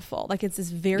beautiful. Like, it's this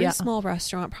very small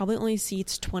restaurant, probably only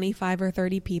seats 25 or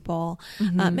 30 people.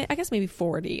 I guess maybe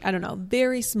 40. I don't know.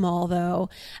 Very small though.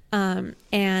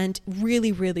 And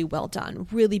really, really well done.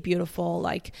 Really beautiful.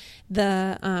 Like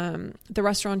the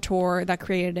restaurateur that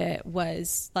created it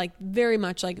was like very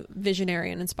much like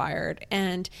visionary and inspired.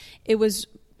 And it was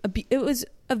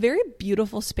a very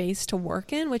beautiful space to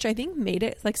work in, which I think made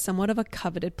it like somewhat of a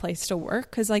coveted place to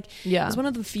work. Cause like, it was one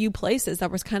of the few places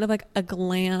that was kind of like a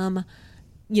glam,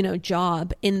 you know,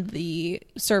 job in the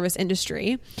service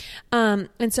industry. And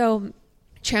so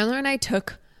Chandler and I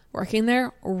took working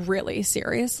there really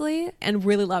seriously and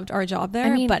really loved our job there. I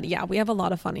mean, but yeah, we have a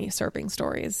lot of funny serving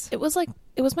stories. It was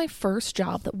my first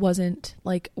job that wasn't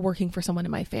like working for someone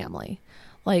in my family.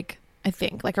 Like, I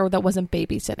think, like, or that wasn't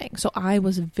babysitting. So I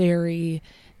was very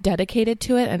dedicated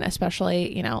to it. And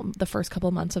especially, you know, the first couple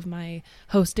of months of my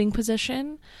hosting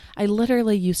position, I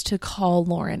literally used to call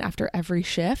Lauren after every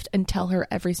shift and tell her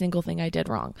every single thing I did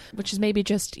wrong, which is maybe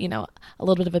just, you know, a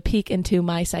little bit of a peek into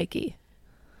my psyche.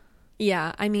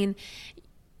 Yeah. I mean,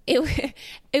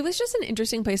 it was just an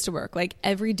interesting place to work. Like,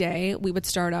 every day we would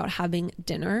start out having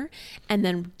dinner, and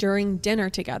then during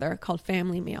dinner together, called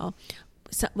family meal,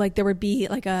 so, like, there would be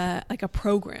like a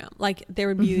program, like there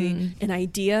would be an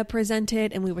idea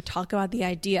presented, and we would talk about the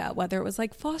idea, whether it was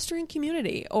like fostering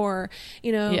community or,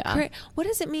 you know, what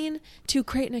does it mean to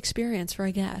create an experience for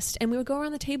a guest? And we would go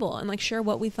around the table and like share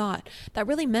what we thought that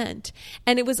really meant.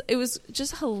 And it was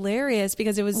just hilarious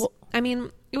because it was, I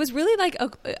mean, it was really like,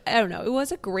 I don't know, it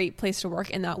was a great place to work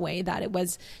in that way, that it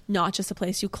was not just a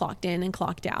place you clocked in and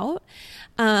clocked out.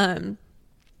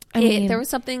 I mean, there was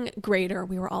something greater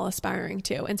we were all aspiring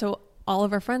to. And so all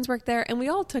of our friends worked there, and we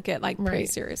all took it like pretty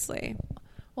seriously.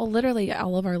 Well, literally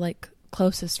all of our like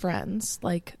closest friends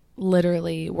like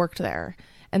literally worked there.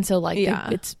 And so like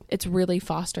it's really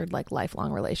fostered like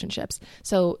lifelong relationships.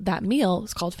 So that meal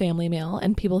is called family meal,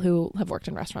 and people who have worked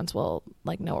in restaurants will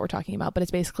like know what we're talking about, but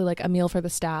it's basically like a meal for the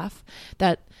staff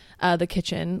that the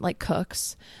kitchen like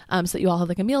cooks, so that you all have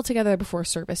like a meal together before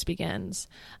service begins.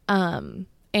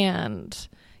 And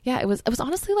yeah, it was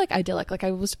honestly like idyllic. Like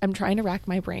I'm trying to rack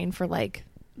my brain for like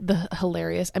the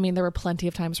hilarious. I mean, there were plenty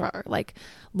of times where like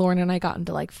Lauren and I got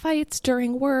into like fights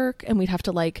during work, and we'd have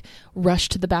to like rush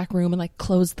to the back room and like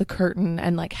close the curtain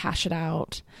and like hash it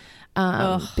out,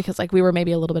 because like we were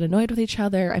maybe a little bit annoyed with each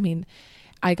other. I mean,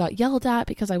 I got yelled at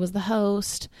because I was the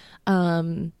host.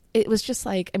 It was just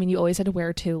like, I mean, you always had to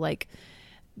wear to like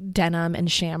denim and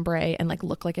chambray and like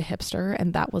look like a hipster,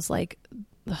 and that was like,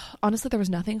 honestly, there was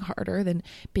nothing harder than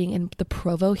being in the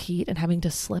Provo heat and having to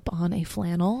slip on a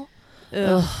flannel.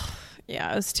 Ugh.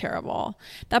 Yeah, it was terrible.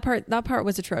 That part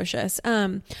was atrocious.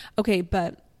 Okay,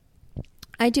 but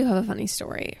I do have a funny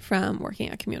story from working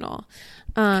at Communal.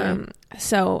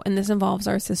 So, and this involves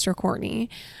our sister Courtney.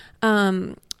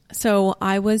 So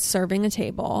I was serving a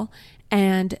table,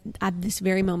 and at this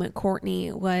very moment,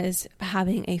 Courtney was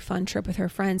having a fun trip with her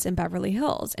friends in Beverly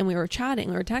Hills, and we were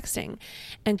chatting, we were texting,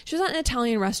 and she was at an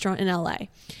Italian restaurant in LA.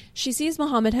 She sees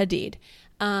Mohammed Hadid.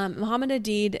 Mohammed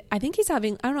Hadid, I think I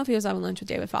don't know if he was having lunch with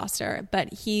David Foster,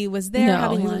 but he was there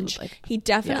having lunch. He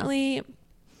definitely,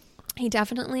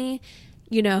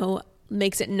 you know,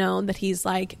 makes it known that he's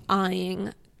like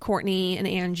eyeing Courtney and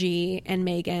Angie and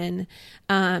Megan,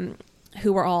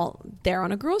 who were all there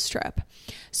on a girls trip.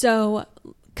 So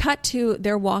cut to,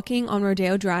 they're walking on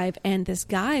Rodeo Drive, and this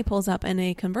guy pulls up in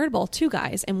a convertible, two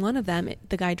guys, and one of them,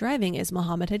 the guy driving, is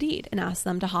Mohammed Hadid, and asks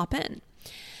them to hop in,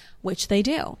 which they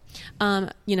do.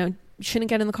 You know, shouldn't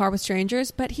get in the car with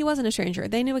strangers, but he wasn't a stranger.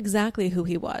 They knew exactly who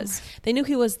he was. They knew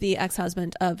he was the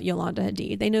ex-husband of Yolanda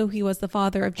Hadid. They knew he was the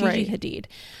father of Gigi Hadid,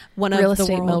 one of the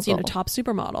world's, you know, top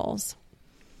supermodels,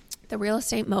 the real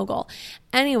estate mogul.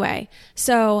 Anyway,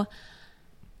 so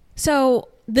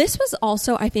this was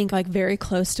also, I think, like very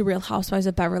close to Real Housewives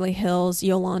of Beverly Hills,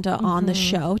 Yolanda on the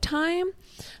show time.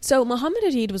 So Mohammed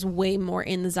Hadid was way more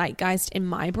in the zeitgeist in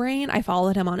my brain. I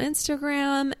followed him on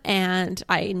Instagram, and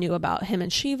I knew about him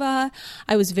and Shiva.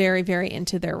 I was very, very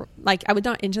into their, like, I was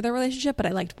not into their relationship, but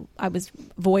I was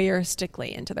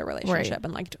voyeuristically into their relationship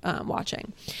and liked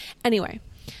watching. Anyway,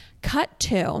 cut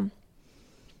to,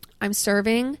 I'm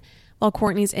serving while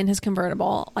Courtney's in his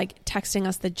convertible, like texting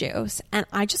us the juice, and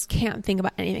I just can't think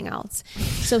about anything else.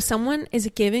 So someone is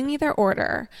giving me their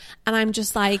order, and I'm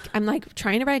like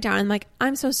trying to write it down. I'm like,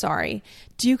 I'm so sorry.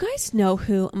 Do you guys know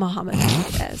who Mohammed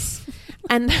Hadid is?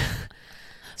 And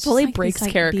fully like, breaks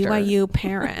like character. BYU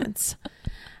parents.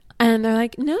 And they're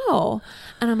like, no.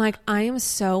 And I'm like, I am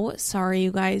so sorry,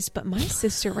 you guys, but my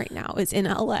sister right now is in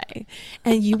LA,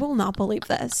 and you will not believe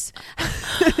this.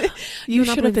 You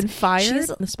should have been fired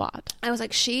on the spot. I was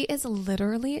like, she is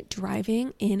literally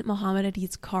driving in Mohammed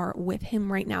Hadid's car with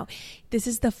him right now. This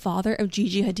is the father of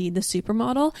Gigi Hadid, the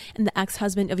supermodel, and the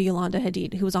ex-husband of Yolanda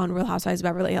Hadid, who was on Real Housewives of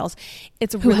Beverly Hills.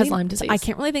 Who has Lyme disease. I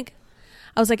can't really think.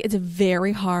 I was like, it's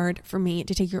very hard for me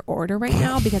to take your order right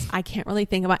now because I can't really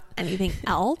think about anything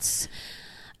else.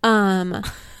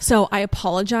 So I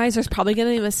apologize. There's probably going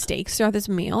to be mistakes throughout this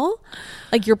meal.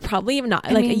 Like, you're probably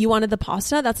not, you wanted the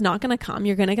pasta. That's not going to come.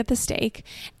 You're going to get the steak,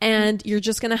 and you're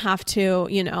just going to have to,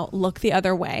 you know, look the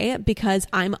other way because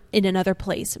I'm in another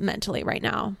place mentally right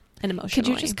now and emotionally. Could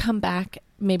you just come back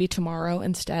maybe tomorrow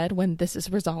instead when this is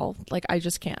resolved? Like, I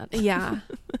just can't. Yeah.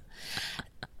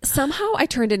 Somehow I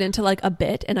turned it into like a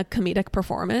bit and a comedic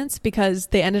performance because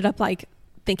they ended up like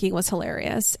thinking it was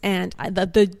hilarious, and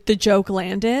the joke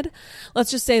landed.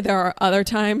 Let's just say there are other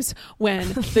times when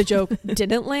the joke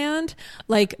didn't land.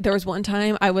 Like, there was one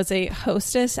time I was a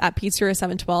hostess at Pizzeria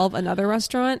 712, another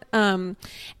restaurant, and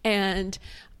being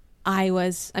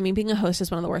a host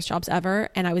is one of the worst jobs ever,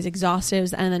 and I was exhausted. It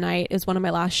was the end of the night. It was one of my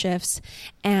last shifts,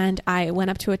 and I went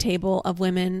up to a table of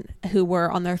women who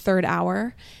were on their third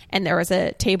hour, and there was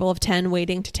a table of 10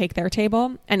 waiting to take their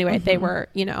table. Anyway, they were,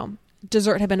 you know,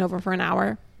 dessert had been over for an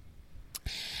hour,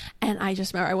 and I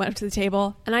just remember I went up to the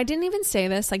table, and I didn't even say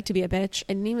this like to be a bitch.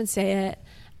 I didn't even say it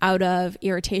out of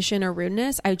irritation or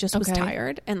rudeness. I just was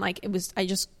tired, and like I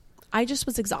just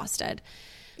was exhausted.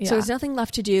 Yeah. So there's nothing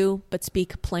left to do but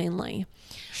speak plainly.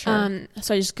 Sure.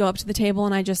 So I just go up to the table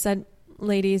and I just said,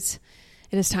 ladies,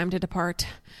 it is time to depart.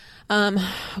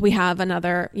 We have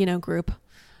another, you know, group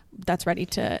that's ready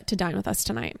to dine with us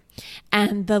tonight.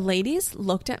 And the ladies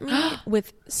looked at me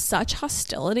with such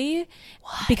hostility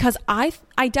because I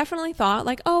definitely thought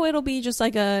like, oh, it'll be just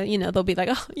like a, you know, they'll be like,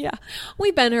 oh yeah,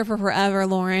 we've been here for forever,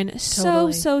 Lauren.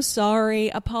 Totally. So sorry.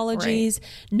 Apologies.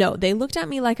 Right. No, they looked at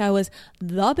me like I was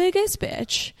the biggest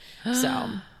bitch. So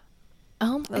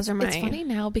those are my, it's funny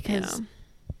now because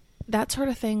that sort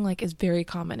of thing like is very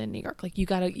common in New York. Like you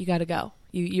gotta go.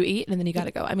 You eat and then you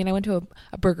gotta go. I mean, I went to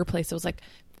a burger place. It was like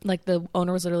the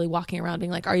owner was literally walking around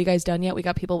being like, are you guys done yet? We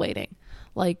got people waiting.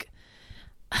 Like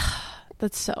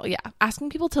that's so, yeah. Asking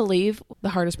people to leave, the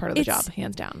hardest part of the job,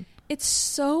 hands down. It's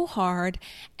so hard.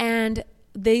 And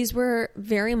these were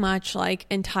very much like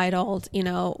entitled, you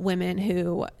know, women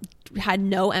who had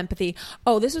no empathy.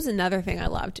 Oh, this was another thing I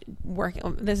loved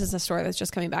working. This is a story that's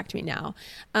just coming back to me now.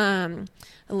 A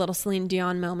little Celine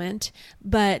Dion moment.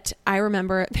 But I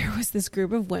remember there was this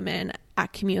group of women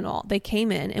at Communal. They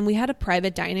came in and we had a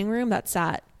private dining room that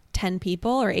sat 10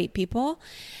 people or 8 people.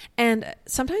 And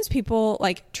sometimes people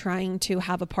like trying to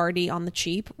have a party on the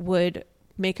cheap would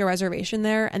make a reservation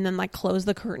there and then like close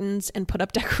the curtains and put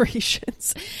up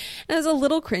decorations. And it was a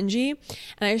little cringy.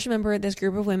 And I just remember this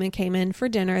group of women came in for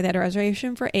dinner. They had a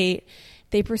reservation for 8.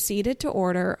 They proceeded to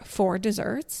order 4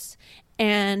 desserts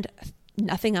and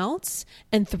nothing else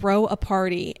and throw a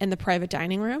party in the private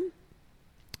dining room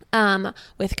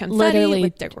with confetti, literally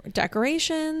with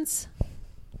decorations.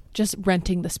 Just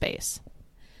renting the space.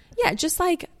 Yeah, just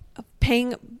like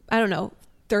paying, I don't know,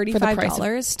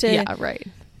 $35 to... Yeah, right.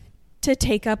 To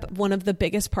take up one of the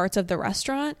biggest parts of the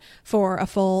restaurant for a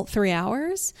full 3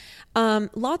 hours.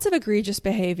 Lots of egregious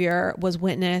behavior was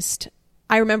witnessed.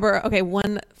 I remember,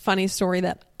 one funny story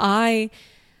that I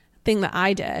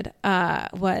did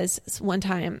was one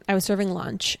time I was serving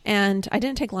lunch and I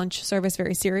didn't take lunch service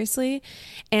very seriously.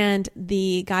 And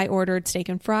the guy ordered steak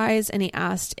and fries and he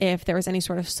asked if there was any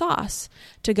sort of sauce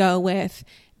to go with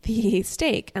the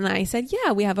steak. And I said,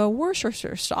 yeah, we have a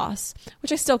Worcestershire sauce,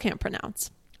 which I still can't pronounce.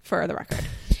 For the record.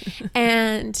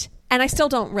 and I still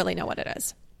don't really know what it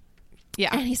is. Yeah.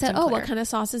 And he said, what kind of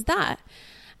sauce is that?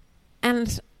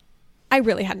 And I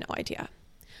really had no idea.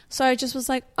 So I just was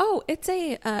like, oh, it's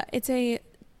a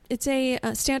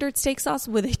standard steak sauce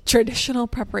with a traditional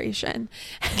preparation.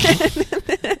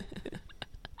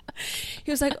 He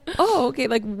was like, oh, okay,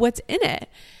 like what's in it?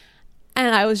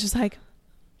 And I was just like,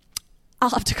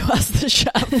 I'll have to go ask the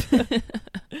chef.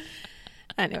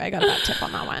 Anyway, I got a bad tip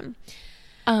on that one.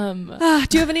 Do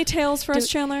you have any tales for us,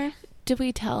 Chandler? Did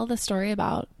we tell the story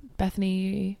about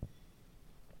Bethany?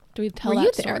 Did we tell that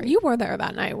you story? There? You were there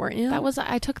that night, weren't you?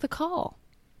 I took the call.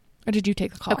 Or did you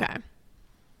take the call? Okay.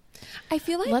 I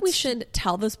feel like we should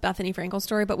tell this Bethany Frankel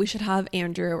story, but we should have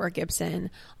Andrew or Gibson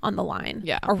on the line.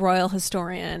 Yeah. A royal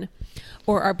historian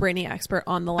or our brainy expert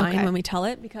on the line when we tell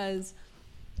it, because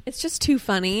it's just too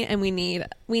funny and we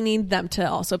need them to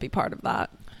also be part of that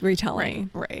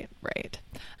retelling. Right.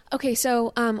 Okay,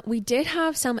 so we did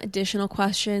have some additional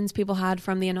questions people had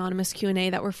from the anonymous Q&A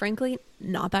that were frankly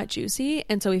not that juicy,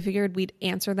 and so we figured we'd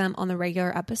answer them on the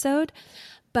regular episode.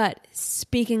 But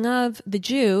speaking of the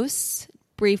juice,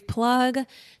 brief plug,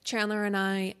 Chandler and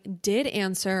I did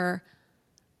answer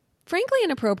frankly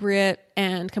inappropriate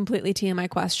and completely TMI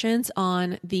questions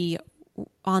on the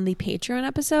Patreon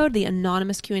episode, the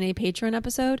anonymous Q&A Patreon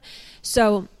episode.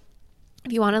 So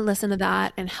if you want to listen to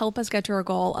that and help us get to our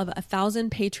goal of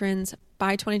 1,000 patrons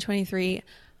by 2023,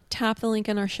 tap the link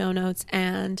in our show notes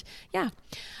and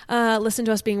listen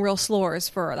to us being real slores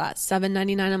for that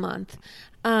 $7.99 a month.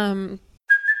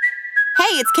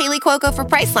 Hey, it's Kaylee Cuoco for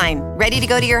Priceline. Ready to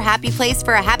go to your happy place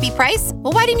for a happy price?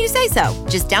 Well, why didn't you say so?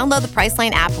 Just download the Priceline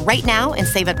app right now and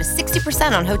save up to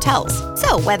 60% on hotels.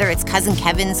 So whether it's Cousin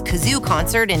Kevin's Kazoo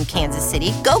Concert in Kansas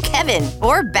City, go Kevin,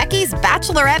 or Becky's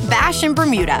Bachelorette Bash in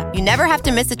Bermuda, you never have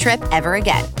to miss a trip ever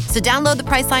again. So download the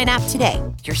Priceline app today.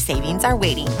 Your savings are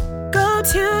waiting. Go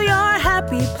to your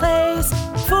happy place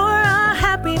for a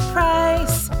happy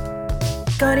price.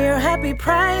 Go to your happy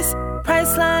price,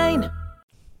 Priceline.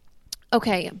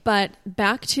 Okay, but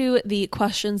back to the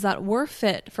questions that were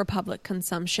fit for public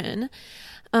consumption.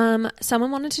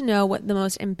 Someone wanted to know what the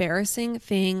most embarrassing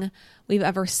thing we've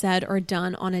ever said or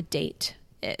done on a date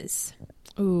is.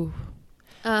 Ooh.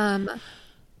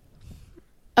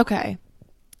 Okay.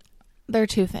 There are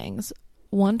 2 things.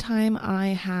 One time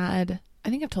I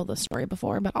think I've told this story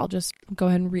before, but I'll just go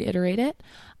ahead and reiterate it.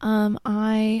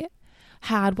 I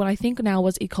had what I think now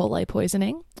was E. coli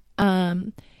poisoning.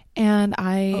 And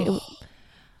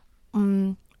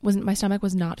my stomach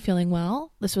was not feeling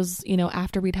well. This was,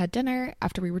 after we'd had dinner,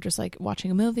 after we were just like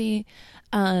watching a movie,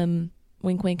 wink,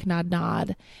 wink, nod,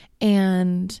 nod.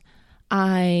 And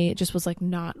I just was like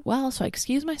not well, so I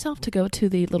excused myself to go to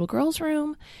the little girl's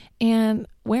room, and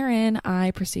wherein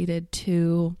I proceeded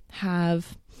to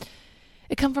have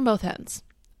it come from both ends.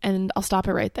 And I'll stop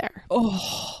it right there.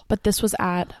 Oh, but this was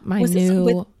at my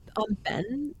new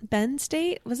Ben's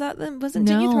date. Was that them? Did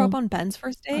No. you throw up on Ben's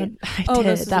first date? I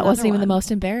did. That wasn't even the most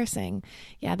embarrassing.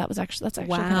 Yeah, that's actually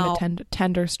kind of a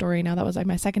tender story. Now that was like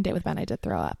my second date with Ben. I did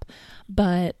throw up,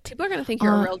 but people are gonna think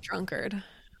you're a real drunkard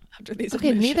after these. Okay,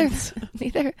 admissions.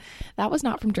 neither. That was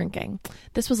not from drinking.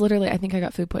 This was literally, I think I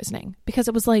got food poisoning because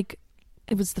it was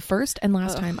the first and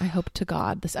last time. I hope to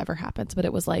God this ever happens, but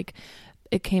it was like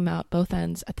it came out both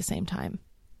ends at the same time,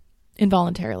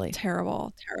 involuntarily.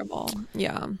 Terrible.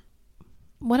 Yeah.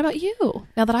 What about you?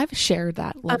 Now that I've shared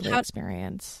that lovely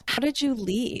experience, how did you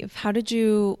leave? How did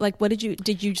you what did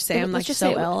you say? I'm like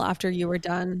so ill after you were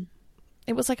done.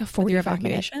 It was like a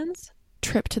 45-minute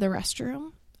trip to the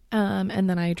restroom. And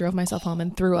then I drove myself home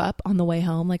and threw up on the way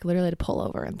home, like literally to pull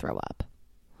over and throw up.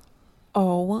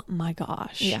 Oh my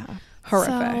gosh. Yeah.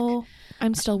 Horrific. So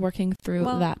I'm still working through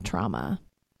that trauma.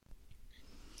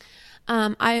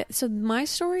 So my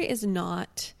story is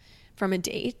not from a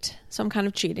date, so I'm kind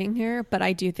of cheating here, but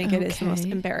I do think it is the most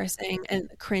embarrassing and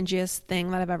cringiest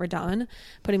thing that I've ever done,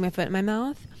 putting my foot in my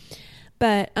mouth.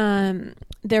 But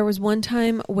there was one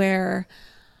time where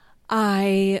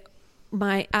at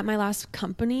my last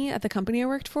company, at the company I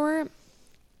worked for,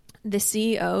 the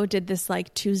CEO did this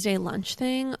like Tuesday lunch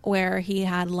thing where he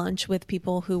had lunch with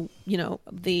people who,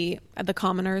 the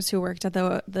commoners who worked at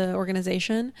the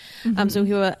organization. Mm-hmm. So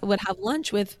he would have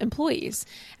lunch with employees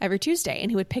every Tuesday, and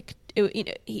he would pick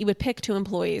 2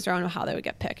 employees, or I don't know how they would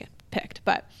get picked.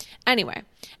 But anyway,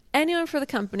 anyone for the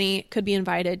company could be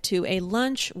invited to a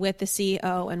lunch with the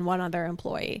CEO and one other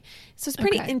employee. So it's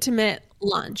pretty intimate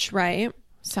lunch, right?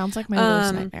 Sounds like my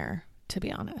worst nightmare, to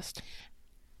be honest.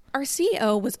 Our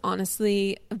CEO was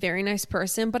honestly a very nice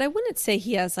person, but I wouldn't say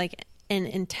he has like an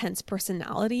intense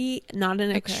personality, not an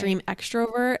extreme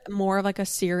extrovert, more of like a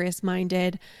serious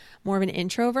minded, more of an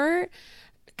introvert,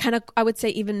 kind of, I would say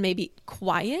even maybe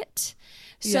quiet.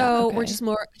 So we're just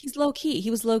more, he's low key. He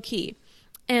was low key.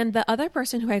 And the other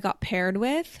person who I got paired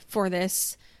with for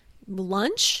this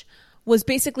lunch was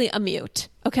basically a mute.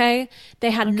 Okay.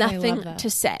 They had nothing to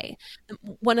say.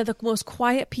 One of the most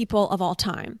quiet people of all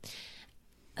time.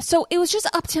 So it was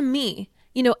just up to me.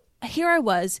 Here I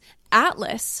was,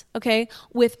 Atlas,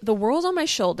 with the world on my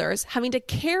shoulders, having to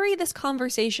carry this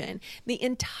conversation the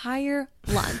entire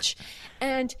lunch.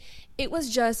 And it was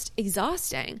just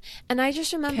exhausting. And I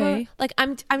just remember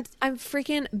I'm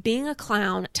freaking being a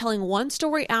clown, telling one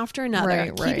story after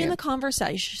another, keeping the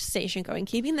conversation going,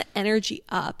 keeping the energy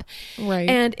up. Right.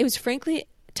 And it was frankly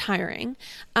tiring.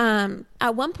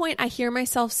 At one point I hear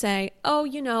myself say,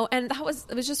 and it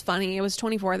was just funny. I was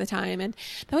 24 at the time, and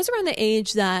that was around the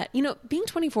age that, being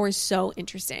 24 is so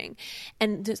interesting.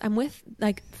 And I'm with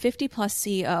like 50 plus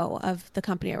CEO of the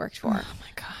company I worked for. Oh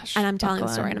my gosh. And I'm telling the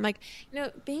story, and I'm like,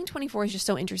 being 24 is just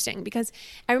so interesting, because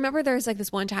I remember there was like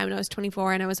this one time when I was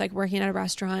 24 and I was like working at a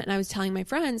restaurant, and I was telling my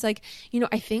friends like,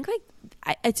 I think like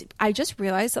I just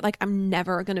realized that like I'm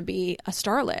never going to be a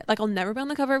starlet. Like I'll never be on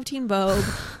the cover of Teen Vogue.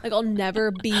 Like I'll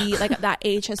never be like, that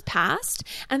age has passed.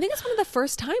 And I think it's one of the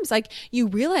first times like you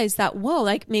realize that, whoa,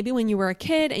 like maybe when you were a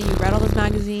kid and you read all those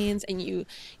magazines and you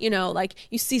like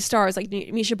you see stars like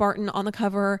Misha Barton on the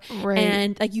cover,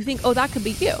 and like you think, oh, that could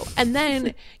be you. And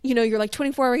then, you're like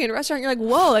 24 working in a restaurant. You're like,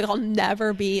 whoa, like I'll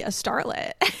never be a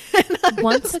starlet.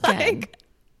 Once again,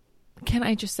 can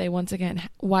I just say once again,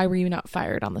 why were you not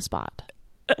fired on the spot?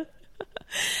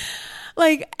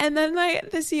 Like, and then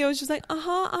the CEO was just like,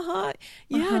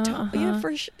 yeah,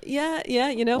 for sure, yeah,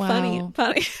 Wow.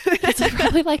 funny. It's like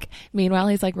probably like, meanwhile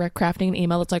he's like crafting an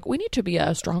email that's like, we need to be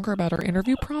stronger about our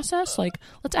interview process. Like,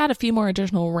 let's add a few more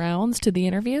additional rounds to the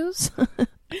interviews.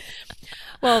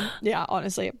 Well, yeah,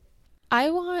 honestly, I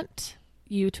want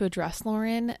you to address,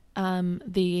 Lauren,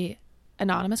 the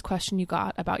anonymous question you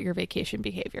got about your vacation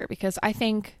behavior, because I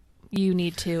think you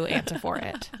need to answer for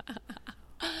it.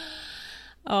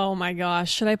 Oh my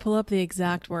gosh. Should I pull up the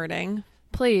exact wording?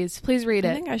 Please read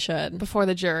it. I think I should. Before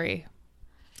the jury.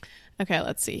 Okay,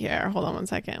 let's see here. Hold on one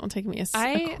second. It'll take me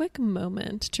a quick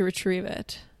moment to retrieve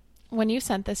it. When you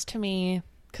sent this to me,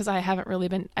 because I don't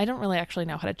really actually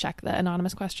know how to check the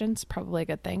anonymous questions. Probably a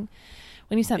good thing.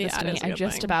 When you sent this to me, I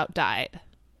just about died.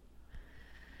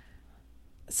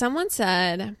 Someone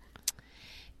said,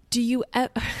 do you...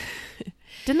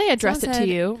 Didn't they address it to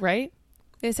you, right?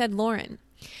 They said, Lauren,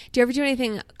 do you ever do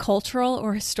anything cultural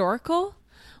or historical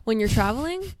when you're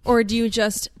traveling? Or do you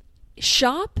just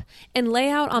shop and lay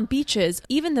out on beaches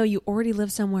even though you already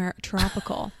live somewhere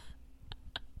tropical?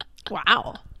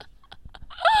 Wow.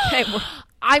 Okay.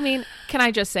 I mean, can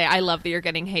I just say, I love that you're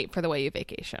getting hate for the way you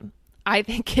vacation. I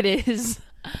think it is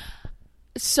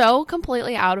so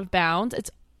completely out of bounds.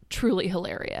 It's truly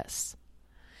hilarious.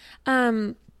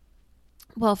 Well,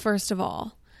 first of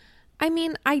all, I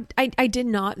mean, I did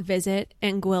not visit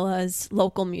Anguilla's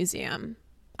local museum.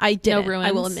 I didn't. No ruins.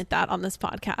 I will admit that on this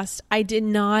podcast. I did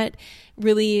not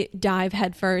really dive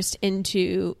headfirst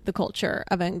into the culture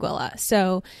of Anguilla.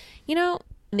 So,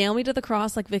 nail me to the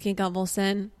cross like Vicky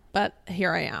Gunvalson, but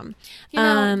here I am.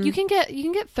 You can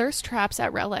get thirst traps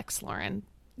at Relics, Lauren.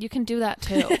 You can do that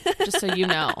too, just so you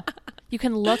know. You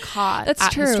can look hot That's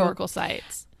at true. historical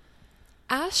sites.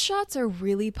 Ass shots are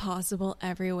really possible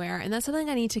everywhere, and that's something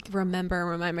I need to remember and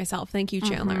remind myself. Thank you,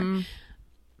 Chandler. Mm-hmm.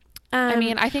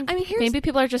 I think maybe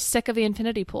people are just sick of the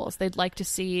infinity pools. They'd like to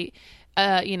see,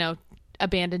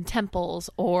 abandoned temples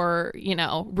or,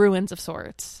 ruins of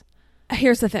sorts.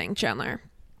 Here's the thing, Chandler.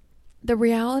 The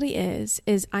reality is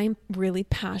I'm really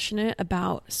passionate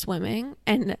about swimming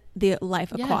and the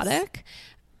life aquatic.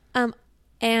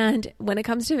 And when it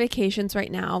comes to vacations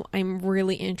right now, I'm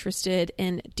really interested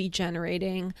in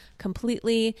degenerating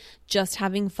completely, just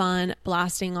having fun,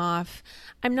 blasting off.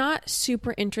 I'm not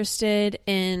super interested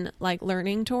in like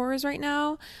learning tours right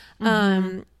now.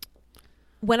 Mm-hmm.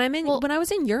 When I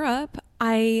was in Europe,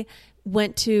 I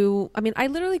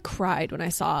literally cried when I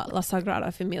saw La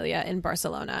Sagrada Familia in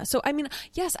Barcelona. So,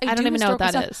 yes, I don't even know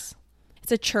what that is.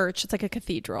 It's a church. It's like a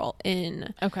cathedral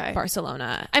in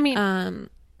Barcelona.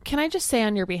 Can I just say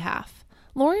on your behalf,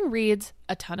 Lauren reads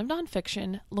a ton of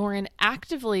nonfiction. Lauren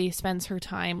actively spends her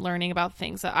time learning about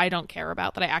things that I don't care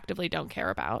about, that I actively don't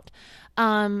care about.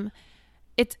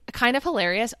 It's kind of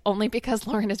hilarious only because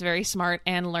Lauren is very smart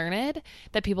and learned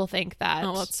that people think that,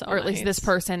 or at least this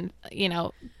person,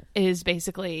 is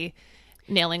basically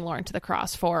nailing Lauren to the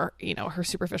cross for, her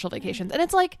superficial vacations. And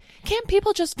it's like, can't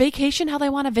people just vacation how they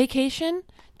want to vacation?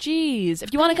 Jeez.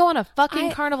 If you want to go on a fucking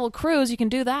Carnival cruise, you can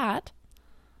do that.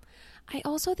 I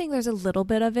also think there's a little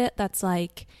bit of it that's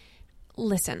like,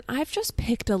 listen, I've just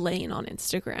picked a lane on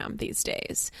Instagram these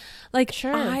days. Like,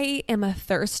 sure. I am a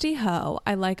thirsty hoe.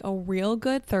 I like a real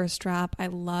good thirst trap. I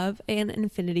love an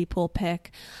infinity pool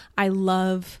pic. I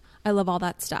love all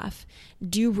that stuff.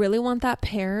 Do you really want that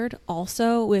paired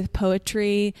also with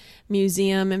poetry,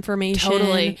 museum information?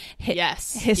 Totally.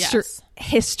 Yes.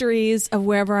 Histories of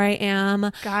wherever I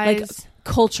am. Guys. Like,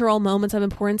 cultural moments of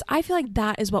importance. I feel like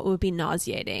that is what would be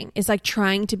nauseating. It's like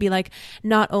trying to be like,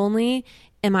 not only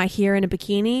am I here in a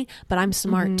bikini, but I'm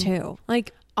smart too.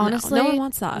 Like, honestly, no one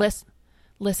wants that.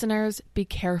 Listeners, be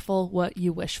careful what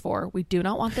you wish for. We do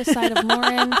not want this side of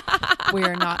Lauren. We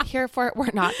are not here for it.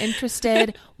 We're not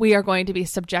interested. We are going to be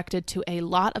subjected to a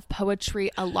lot of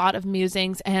poetry, a lot of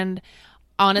musings, and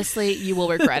honestly, you will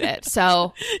regret it.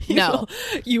 So,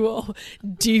 you will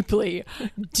deeply,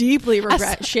 deeply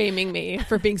regret shaming me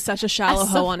for being such a shallow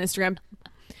hoe on Instagram.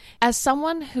 As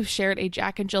someone who shared a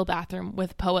Jack and Jill bathroom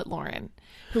with poet Lauren,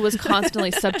 who was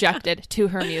constantly subjected to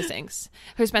her musings,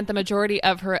 who spent the majority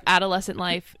of her adolescent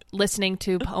life listening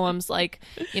to poems like,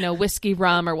 Whiskey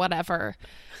Rum or whatever,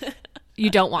 you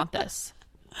don't want this.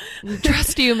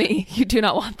 Trust me, you do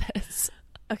not want this.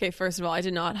 Okay, first of all, I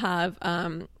did not have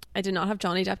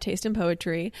Johnny Depp taste in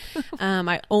poetry.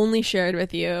 I only shared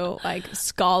with you like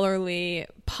scholarly,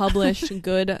 published,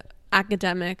 good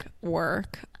academic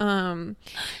work. Can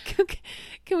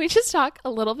we just talk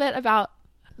a little bit about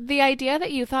the idea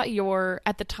that you thought your,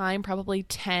 at the time, probably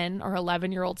 10 or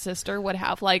 11-year-old sister would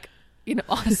have like,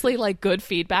 honestly, like good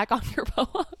feedback on your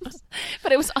poems?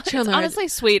 But it's honestly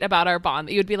sweet about our bond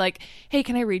that you would be like, hey,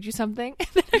 can I read you something? And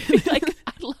then I'd be like,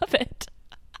 I love it.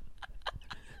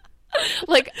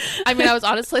 Like, I was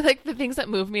honestly like, the things that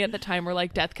moved me at the time were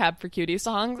like Death Cab for Cutie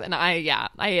songs, and I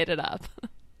ate it up.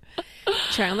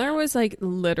 Chandler was like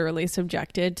literally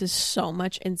subjected to so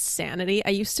much insanity.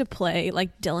 I used to play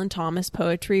like Dylan Thomas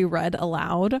poetry read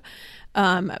aloud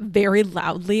very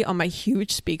loudly on my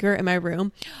huge speaker in my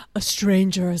room. A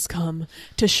stranger has come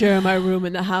to share my room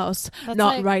in the house. That's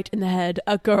not like, right in the head.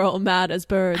 A girl mad as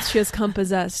birds. She has come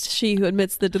possessed. She who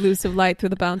admits the delusive light through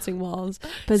the bouncing walls.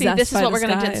 Possessed. See, this is what we're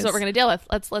gonna do. This is what we're gonna deal with.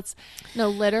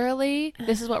 Literally,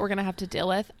 this is what we're gonna have to deal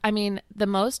with. The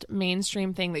most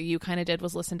mainstream thing that you kind of did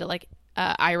was listen to like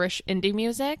Irish indie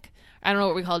music. I don't know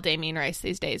what we call Damien Rice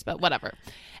these days, but whatever.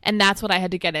 And that's what I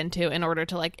had to get into in order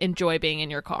to like enjoy being in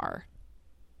your car.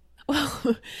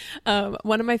 Well,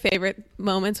 one of my favorite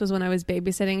moments was when I was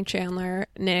babysitting Chandler,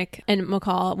 Nick, and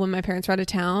McCall when my parents were out of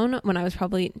town when I was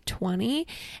probably 20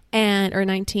 or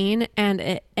 19,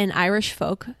 and an Irish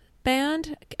folk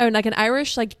band or like an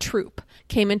Irish like troupe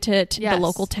came into the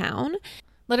local town,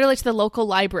 literally to the local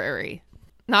library,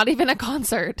 not even a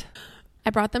concert. I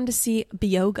brought them to see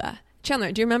Bioga.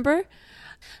 Chandler, do you remember?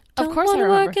 Of course I Don't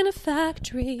remember. work in a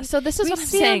factory. So this is what I'm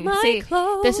saying. See,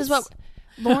 this is what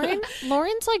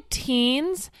Lauren's like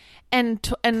teens and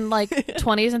like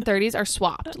 20s and 30s are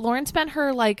swapped. Lauren spent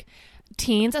her like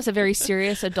teens as a very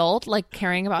serious adult, like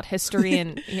caring about history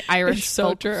and Irish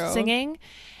folk singing.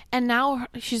 And now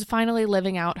she's finally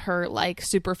living out her like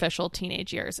superficial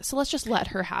teenage years. So let's just let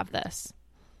her have this.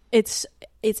 It's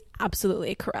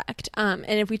absolutely correct. And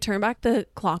if we turn back the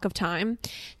clock of time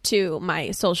to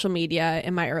my social media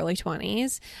in my early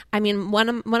 20s, I mean, one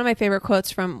of my favorite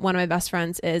quotes from one of my best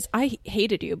friends is, "I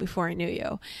hated you before I knew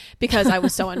you," because I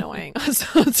was so annoying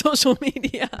on social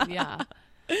media. Yeah.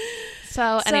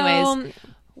 So anyways,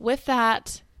 with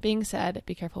that being said,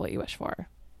 be careful what you wish for.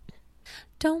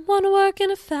 Don't want to work in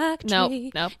a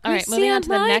factory. Nope. All right, moving on to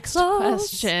the next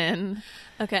question.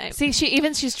 Okay. See,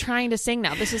 she's trying to sing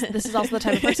now. This is also the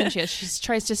type of person she is. She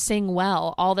tries to sing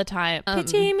well all the time.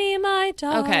 Pity me, my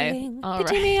darling. Okay. All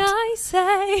Pity right. me, I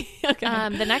say.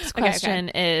 Okay. The next question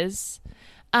is,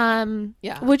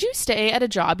 would you stay at a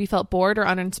job you felt bored or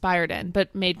uninspired in,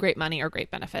 but made great money or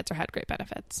great benefits or had great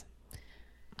benefits?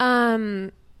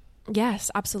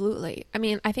 Yes, absolutely. I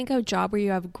mean, I think a job where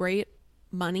you have great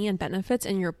money and benefits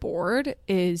and you're bored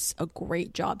is a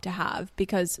great job to have,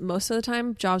 because most of the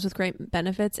time jobs with great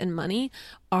benefits and money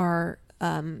are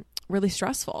really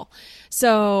stressful.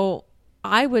 So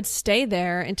I would stay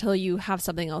there until you have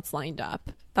something else lined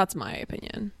up. That's my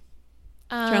opinion.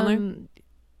 Chandler?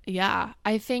 Yeah,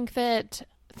 I think that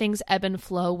things ebb and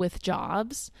flow with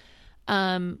jobs.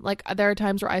 Like there are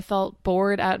times where I felt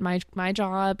bored at my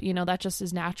job, you know, that just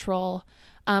is natural.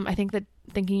 I think that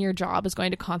thinking your job is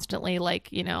going to constantly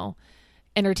like, you know,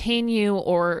 entertain you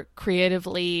or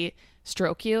creatively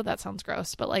stroke you, that sounds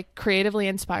gross, but like creatively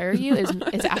inspire you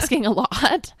is asking a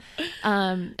lot.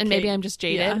 And maybe I'm just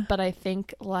jaded, but I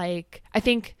think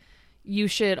you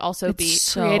should also be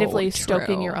creatively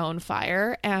stoking your own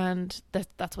fire, and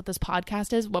that's what this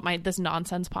podcast is, what this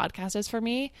nonsense podcast is for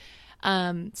me.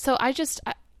 So I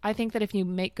think that if you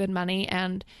make good money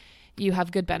and you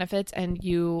have good benefits and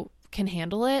you can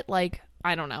handle it, like,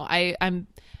 I don't know, I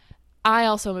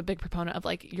also am a big proponent of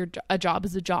like a job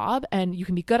is a job, and you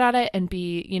can be good at it and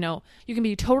you can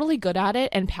be totally good at it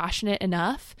and passionate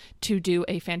enough to do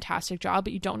a fantastic job,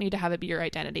 but you don't need to have it be your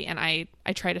identity. And I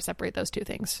try to separate those two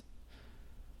things.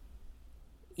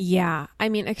 Yeah. I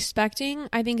mean, I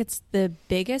think it's the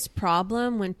biggest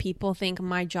problem when people think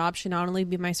my job should not only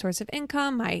be my source of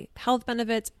income, my health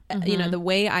benefits, you know, the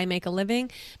way I make a living,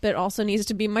 but it also needs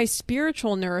to be my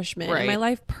spiritual nourishment, and my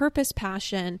life purpose,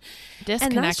 passion.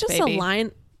 Disconnect, and that's just baby. a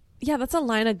line. Yeah, that's a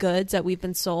line of goods that we've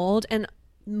been sold. And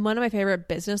one of my favorite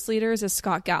business leaders is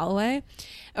Scott Galloway,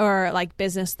 or like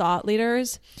business thought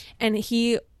leaders. And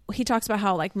he talks about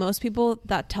how like most people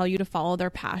that tell you to follow their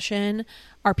passion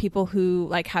are people who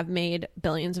like have made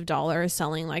billions of dollars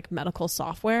selling like medical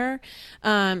software.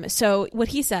 So what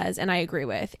he says, and I agree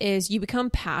with, is you become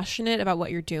passionate about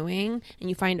what you're doing and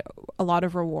you find a lot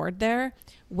of reward there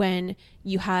when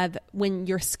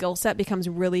your skill set becomes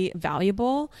really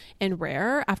valuable and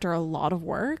rare after a lot of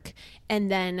work. And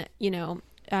then, you know,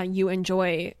 you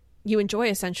enjoy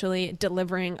essentially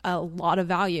delivering a lot of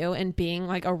value and being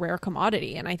like a rare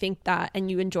commodity. And I think and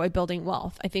you enjoy building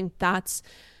wealth. I think that's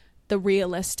the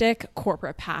realistic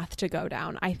corporate path to go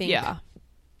down. I think.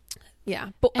 Yeah.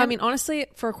 But I mean, honestly,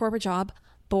 for a corporate job,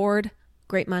 bored,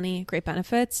 great money, great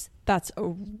benefits, that's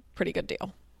a pretty good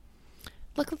deal.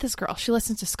 Look at this girl. She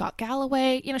listens to Scott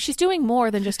Galloway. You know, she's doing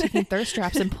more than just taking thirst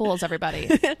traps and pools, everybody.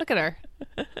 Look at her.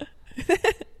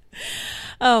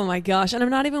 Oh my gosh. And I'm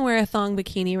not even wearing a thong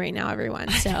bikini right now, everyone.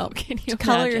 So Can you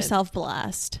color imagine? yourself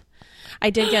blessed. I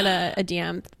did get a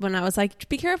DM when I was like,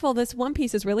 be careful, this one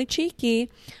piece is really cheeky. And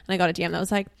I got a DM that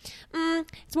was like,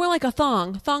 it's more like a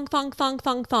thong. Thong, thong, thong,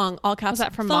 thong, thong. All caps. Was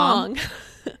that from thong.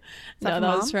 Mom? No,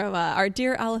 that was from our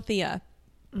dear Alethea.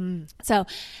 So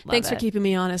thanks for keeping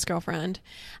me honest, girlfriend.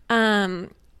 It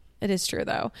is true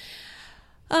though.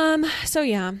 So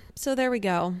yeah, so there we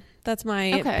go. That's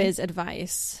my biz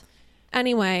advice.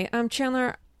 Anyway,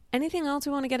 Chandler, anything else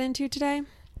we want to get into today?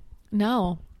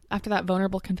 No. After that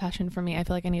vulnerable confession from me, I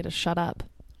feel like I need to shut up.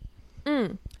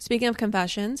 Speaking of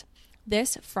confessions,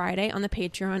 this Friday on the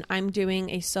Patreon, I'm doing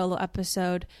a solo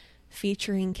episode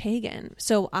featuring Kagan.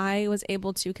 So I was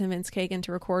able to convince Kagan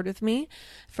to record with me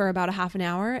for about a half an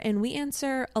hour, and we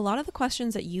answer a lot of the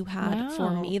questions that you had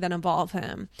for me that involve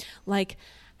him, like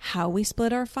how we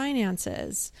split our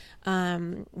finances,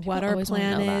 what our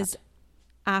plan is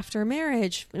after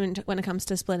marriage when it comes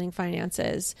to splitting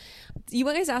finances. You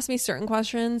guys asked me certain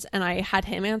questions and I had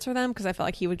him answer them because I felt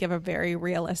like he would give a very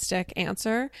realistic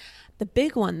answer. The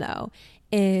big one, though,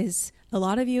 is a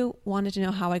lot of you wanted to know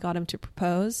how I got him to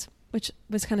propose, which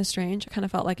was kind of strange. I kind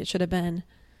of felt like it should have been,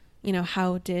 you know,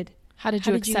 how did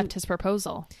you accept his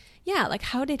proposal? Yeah, like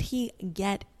how did he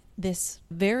get this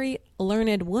very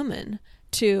learned woman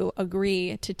to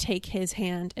agree to take his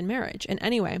hand in marriage? And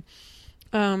anyway,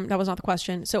 that was not the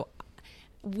question. So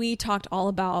we talked all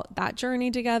about that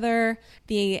journey together,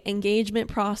 the engagement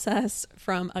process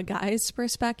from a guy's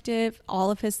perspective, all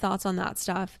of his thoughts on that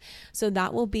stuff. So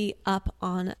that will be up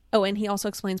on, and he also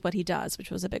explains what he does,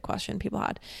 which was a big question people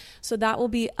had. So that will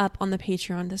be up on the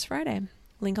Patreon this Friday.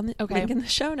 Link in the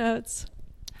show notes.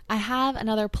 I have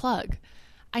another plug.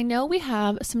 I know we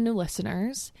have some new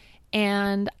listeners,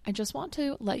 and I just want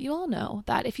to let you all know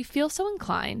that if you feel so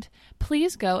inclined,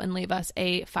 please go and leave us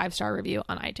a 5-star review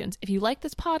on iTunes. If you like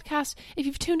this podcast, if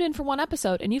you've tuned in for one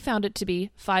episode and you found it to be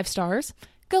 5 stars,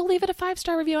 go leave it a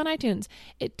 5-star review on iTunes.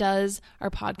 It does our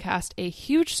podcast a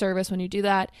huge service when you do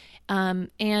that.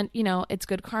 And, you know, it's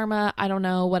good karma. I don't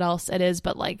know what else it is,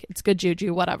 but like it's good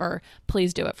juju, whatever.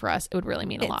 Please do it for us. It would really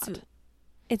mean a lot.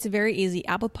 It's very easy.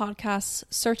 Apple Podcasts,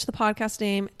 search the podcast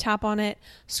name, tap on it,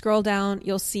 scroll down.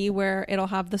 You'll see where it'll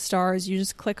have the stars. You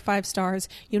just click 5 stars.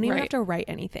 You don't even have to write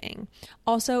anything.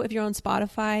 Also, if you're on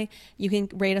Spotify, you can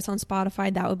rate us on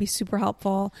Spotify. That would be super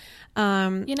helpful.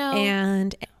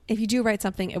 And if you do write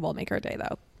something, it will make our day,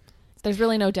 though. There's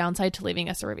really no downside to leaving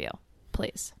us a review.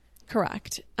 Please.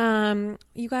 Correct.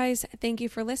 You guys, thank you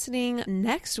for listening.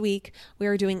 Next week, we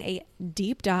are doing a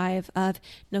deep dive of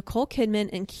Nicole Kidman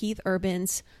and Keith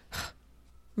Urban's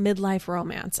midlife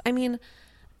romance. I mean,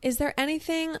 is there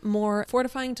anything more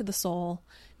fortifying to the soul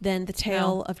than the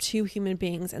tale of two human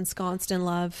beings ensconced in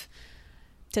love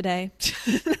today?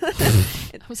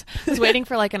 I was waiting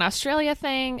for like an Australia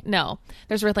thing. No,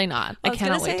 there's really not. I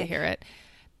cannot wait to hear it.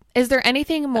 Is there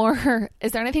anything more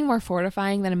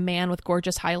fortifying than a man with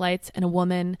gorgeous highlights and a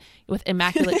woman with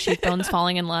immaculate cheekbones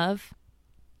falling in love?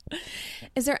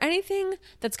 Is there anything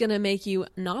that's going to make you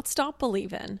not stop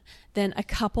believing than a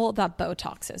couple that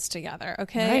Botoxes together?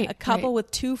 Okay. A couple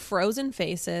with 2 frozen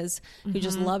faces who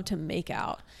just love to make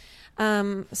out.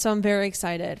 So I'm very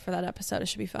excited for that episode. It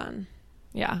should be fun.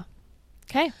 Yeah.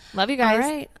 Okay. Love you guys. All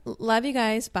right. Love you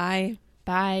guys. Bye.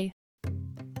 Bye.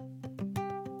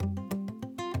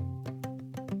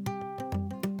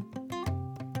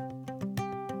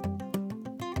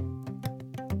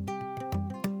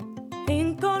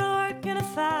 Ain't gonna work in a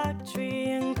factory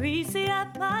and greasy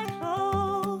at my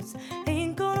clothes.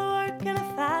 Ain't gonna work in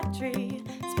a factory,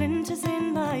 splinters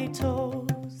in my toes.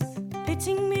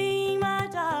 Pitting me, my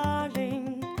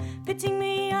darling, pitting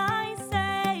me, I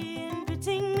say, and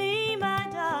pitting me, my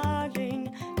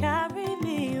darling, carry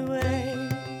me away.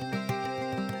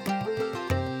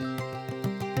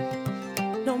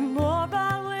 No more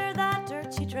I'll wear that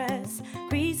dirty dress,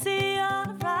 greasy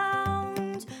all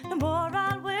around. No more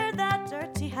I'll wear that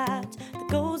dirty hat that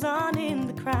goes on in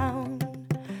the crown.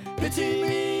 Pity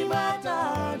me, my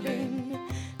darling,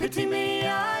 pity me,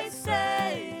 I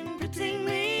say, and pity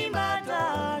me, my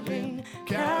darling,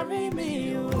 carry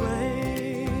me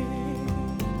away.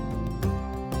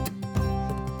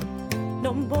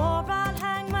 No more I'll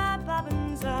hang my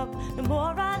bobbins up, no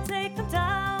more I'll take them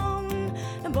down.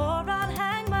 No more I'll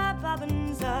hang my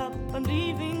bobbins up, I'm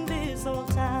leaving this old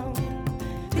town.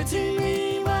 Pity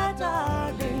me, my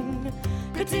darling,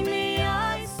 pity me,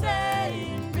 I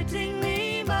say, and pity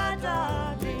me, my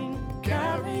darling,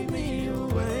 carry me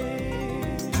away.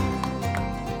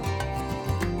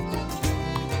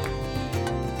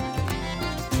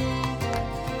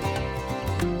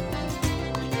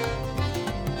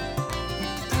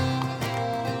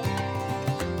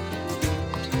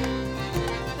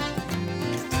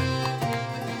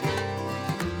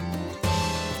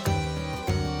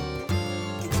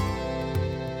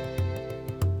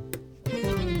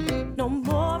 No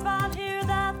more I'll hear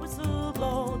that whistle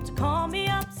blow to call me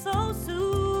up so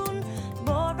soon. No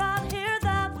more I'll hear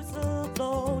that whistle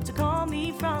blow to call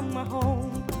me from my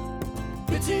home.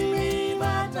 Pity me,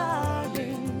 my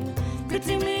darling,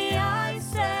 pity me, I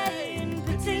say, and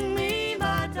pity me,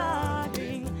 my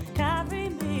darling, carry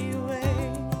me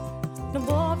away. No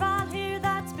more I'll hear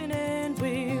that spinning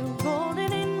wheel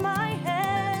rolling in my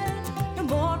head. No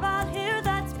more I'll hear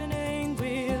that spinning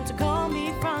wheel to call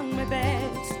me from my bed.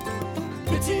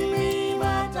 Pity me,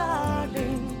 my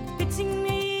darling, pity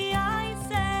me, I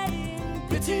say, and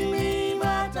pity me,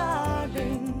 my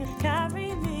darling,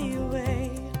 carry me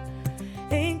away.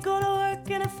 Ain't gonna work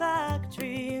in a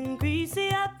factory and greasy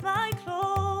at my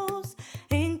clothes.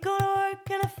 Ain't gonna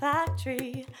work in a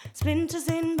factory, splinters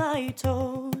in my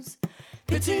toes.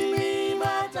 Pity me,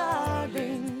 my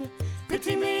darling,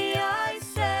 pity me, I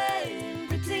say, and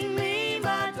pity me,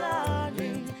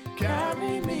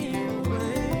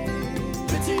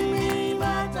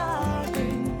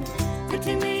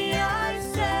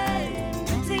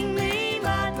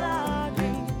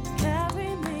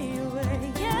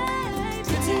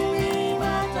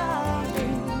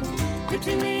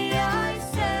 to me, I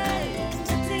say,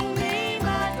 lifting me,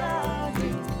 my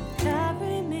darling,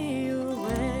 carry me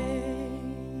away.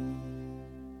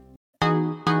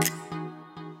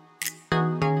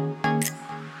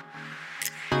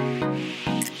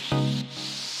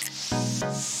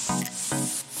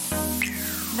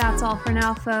 That's all for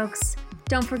now, folks.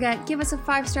 Don't forget, give us a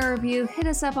 5-star review, hit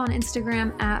us up on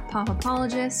Instagram at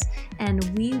Popapologists, and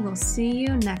we will see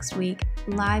you next week,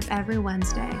 live every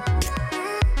Wednesday.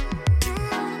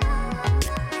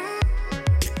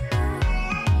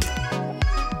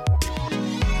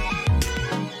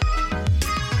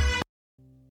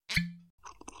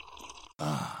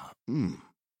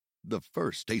 The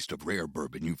first taste of rare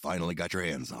bourbon you finally got your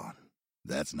hands on.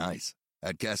 That's nice.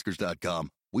 At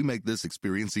Caskers.com, we make this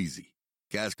experience easy.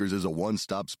 Caskers is a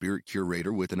one-stop spirit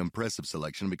curator with an impressive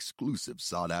selection of exclusive,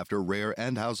 sought-after, rare,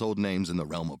 and household names in the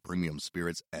realm of premium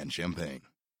spirits and champagne.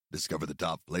 Discover the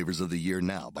top flavors of the year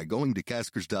now by going to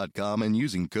Caskers.com and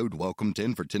using code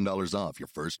WELCOME10 for $10 off your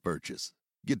first purchase.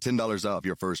 Get $10 off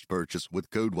your first purchase with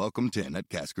code WELCOME10 at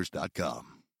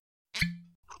Caskers.com.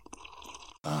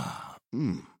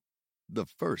 The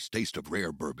first taste of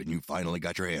rare bourbon you finally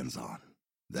got your hands on.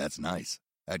 That's nice.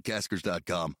 At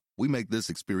Caskers.com, we make this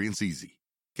experience easy.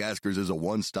 Caskers is a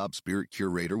one-stop spirit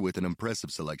curator with an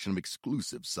impressive selection of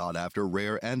exclusive, sought-after,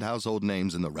 rare, and household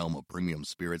names in the realm of premium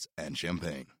spirits and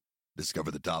champagne.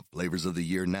 Discover the top flavors of the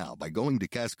year now by going to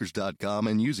Caskers.com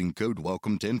and using code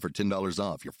WELCOME10 for $10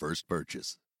 off your first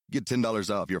purchase. Get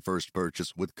 $10 off your first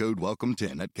purchase with code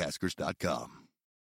WELCOME10 at Caskers.com.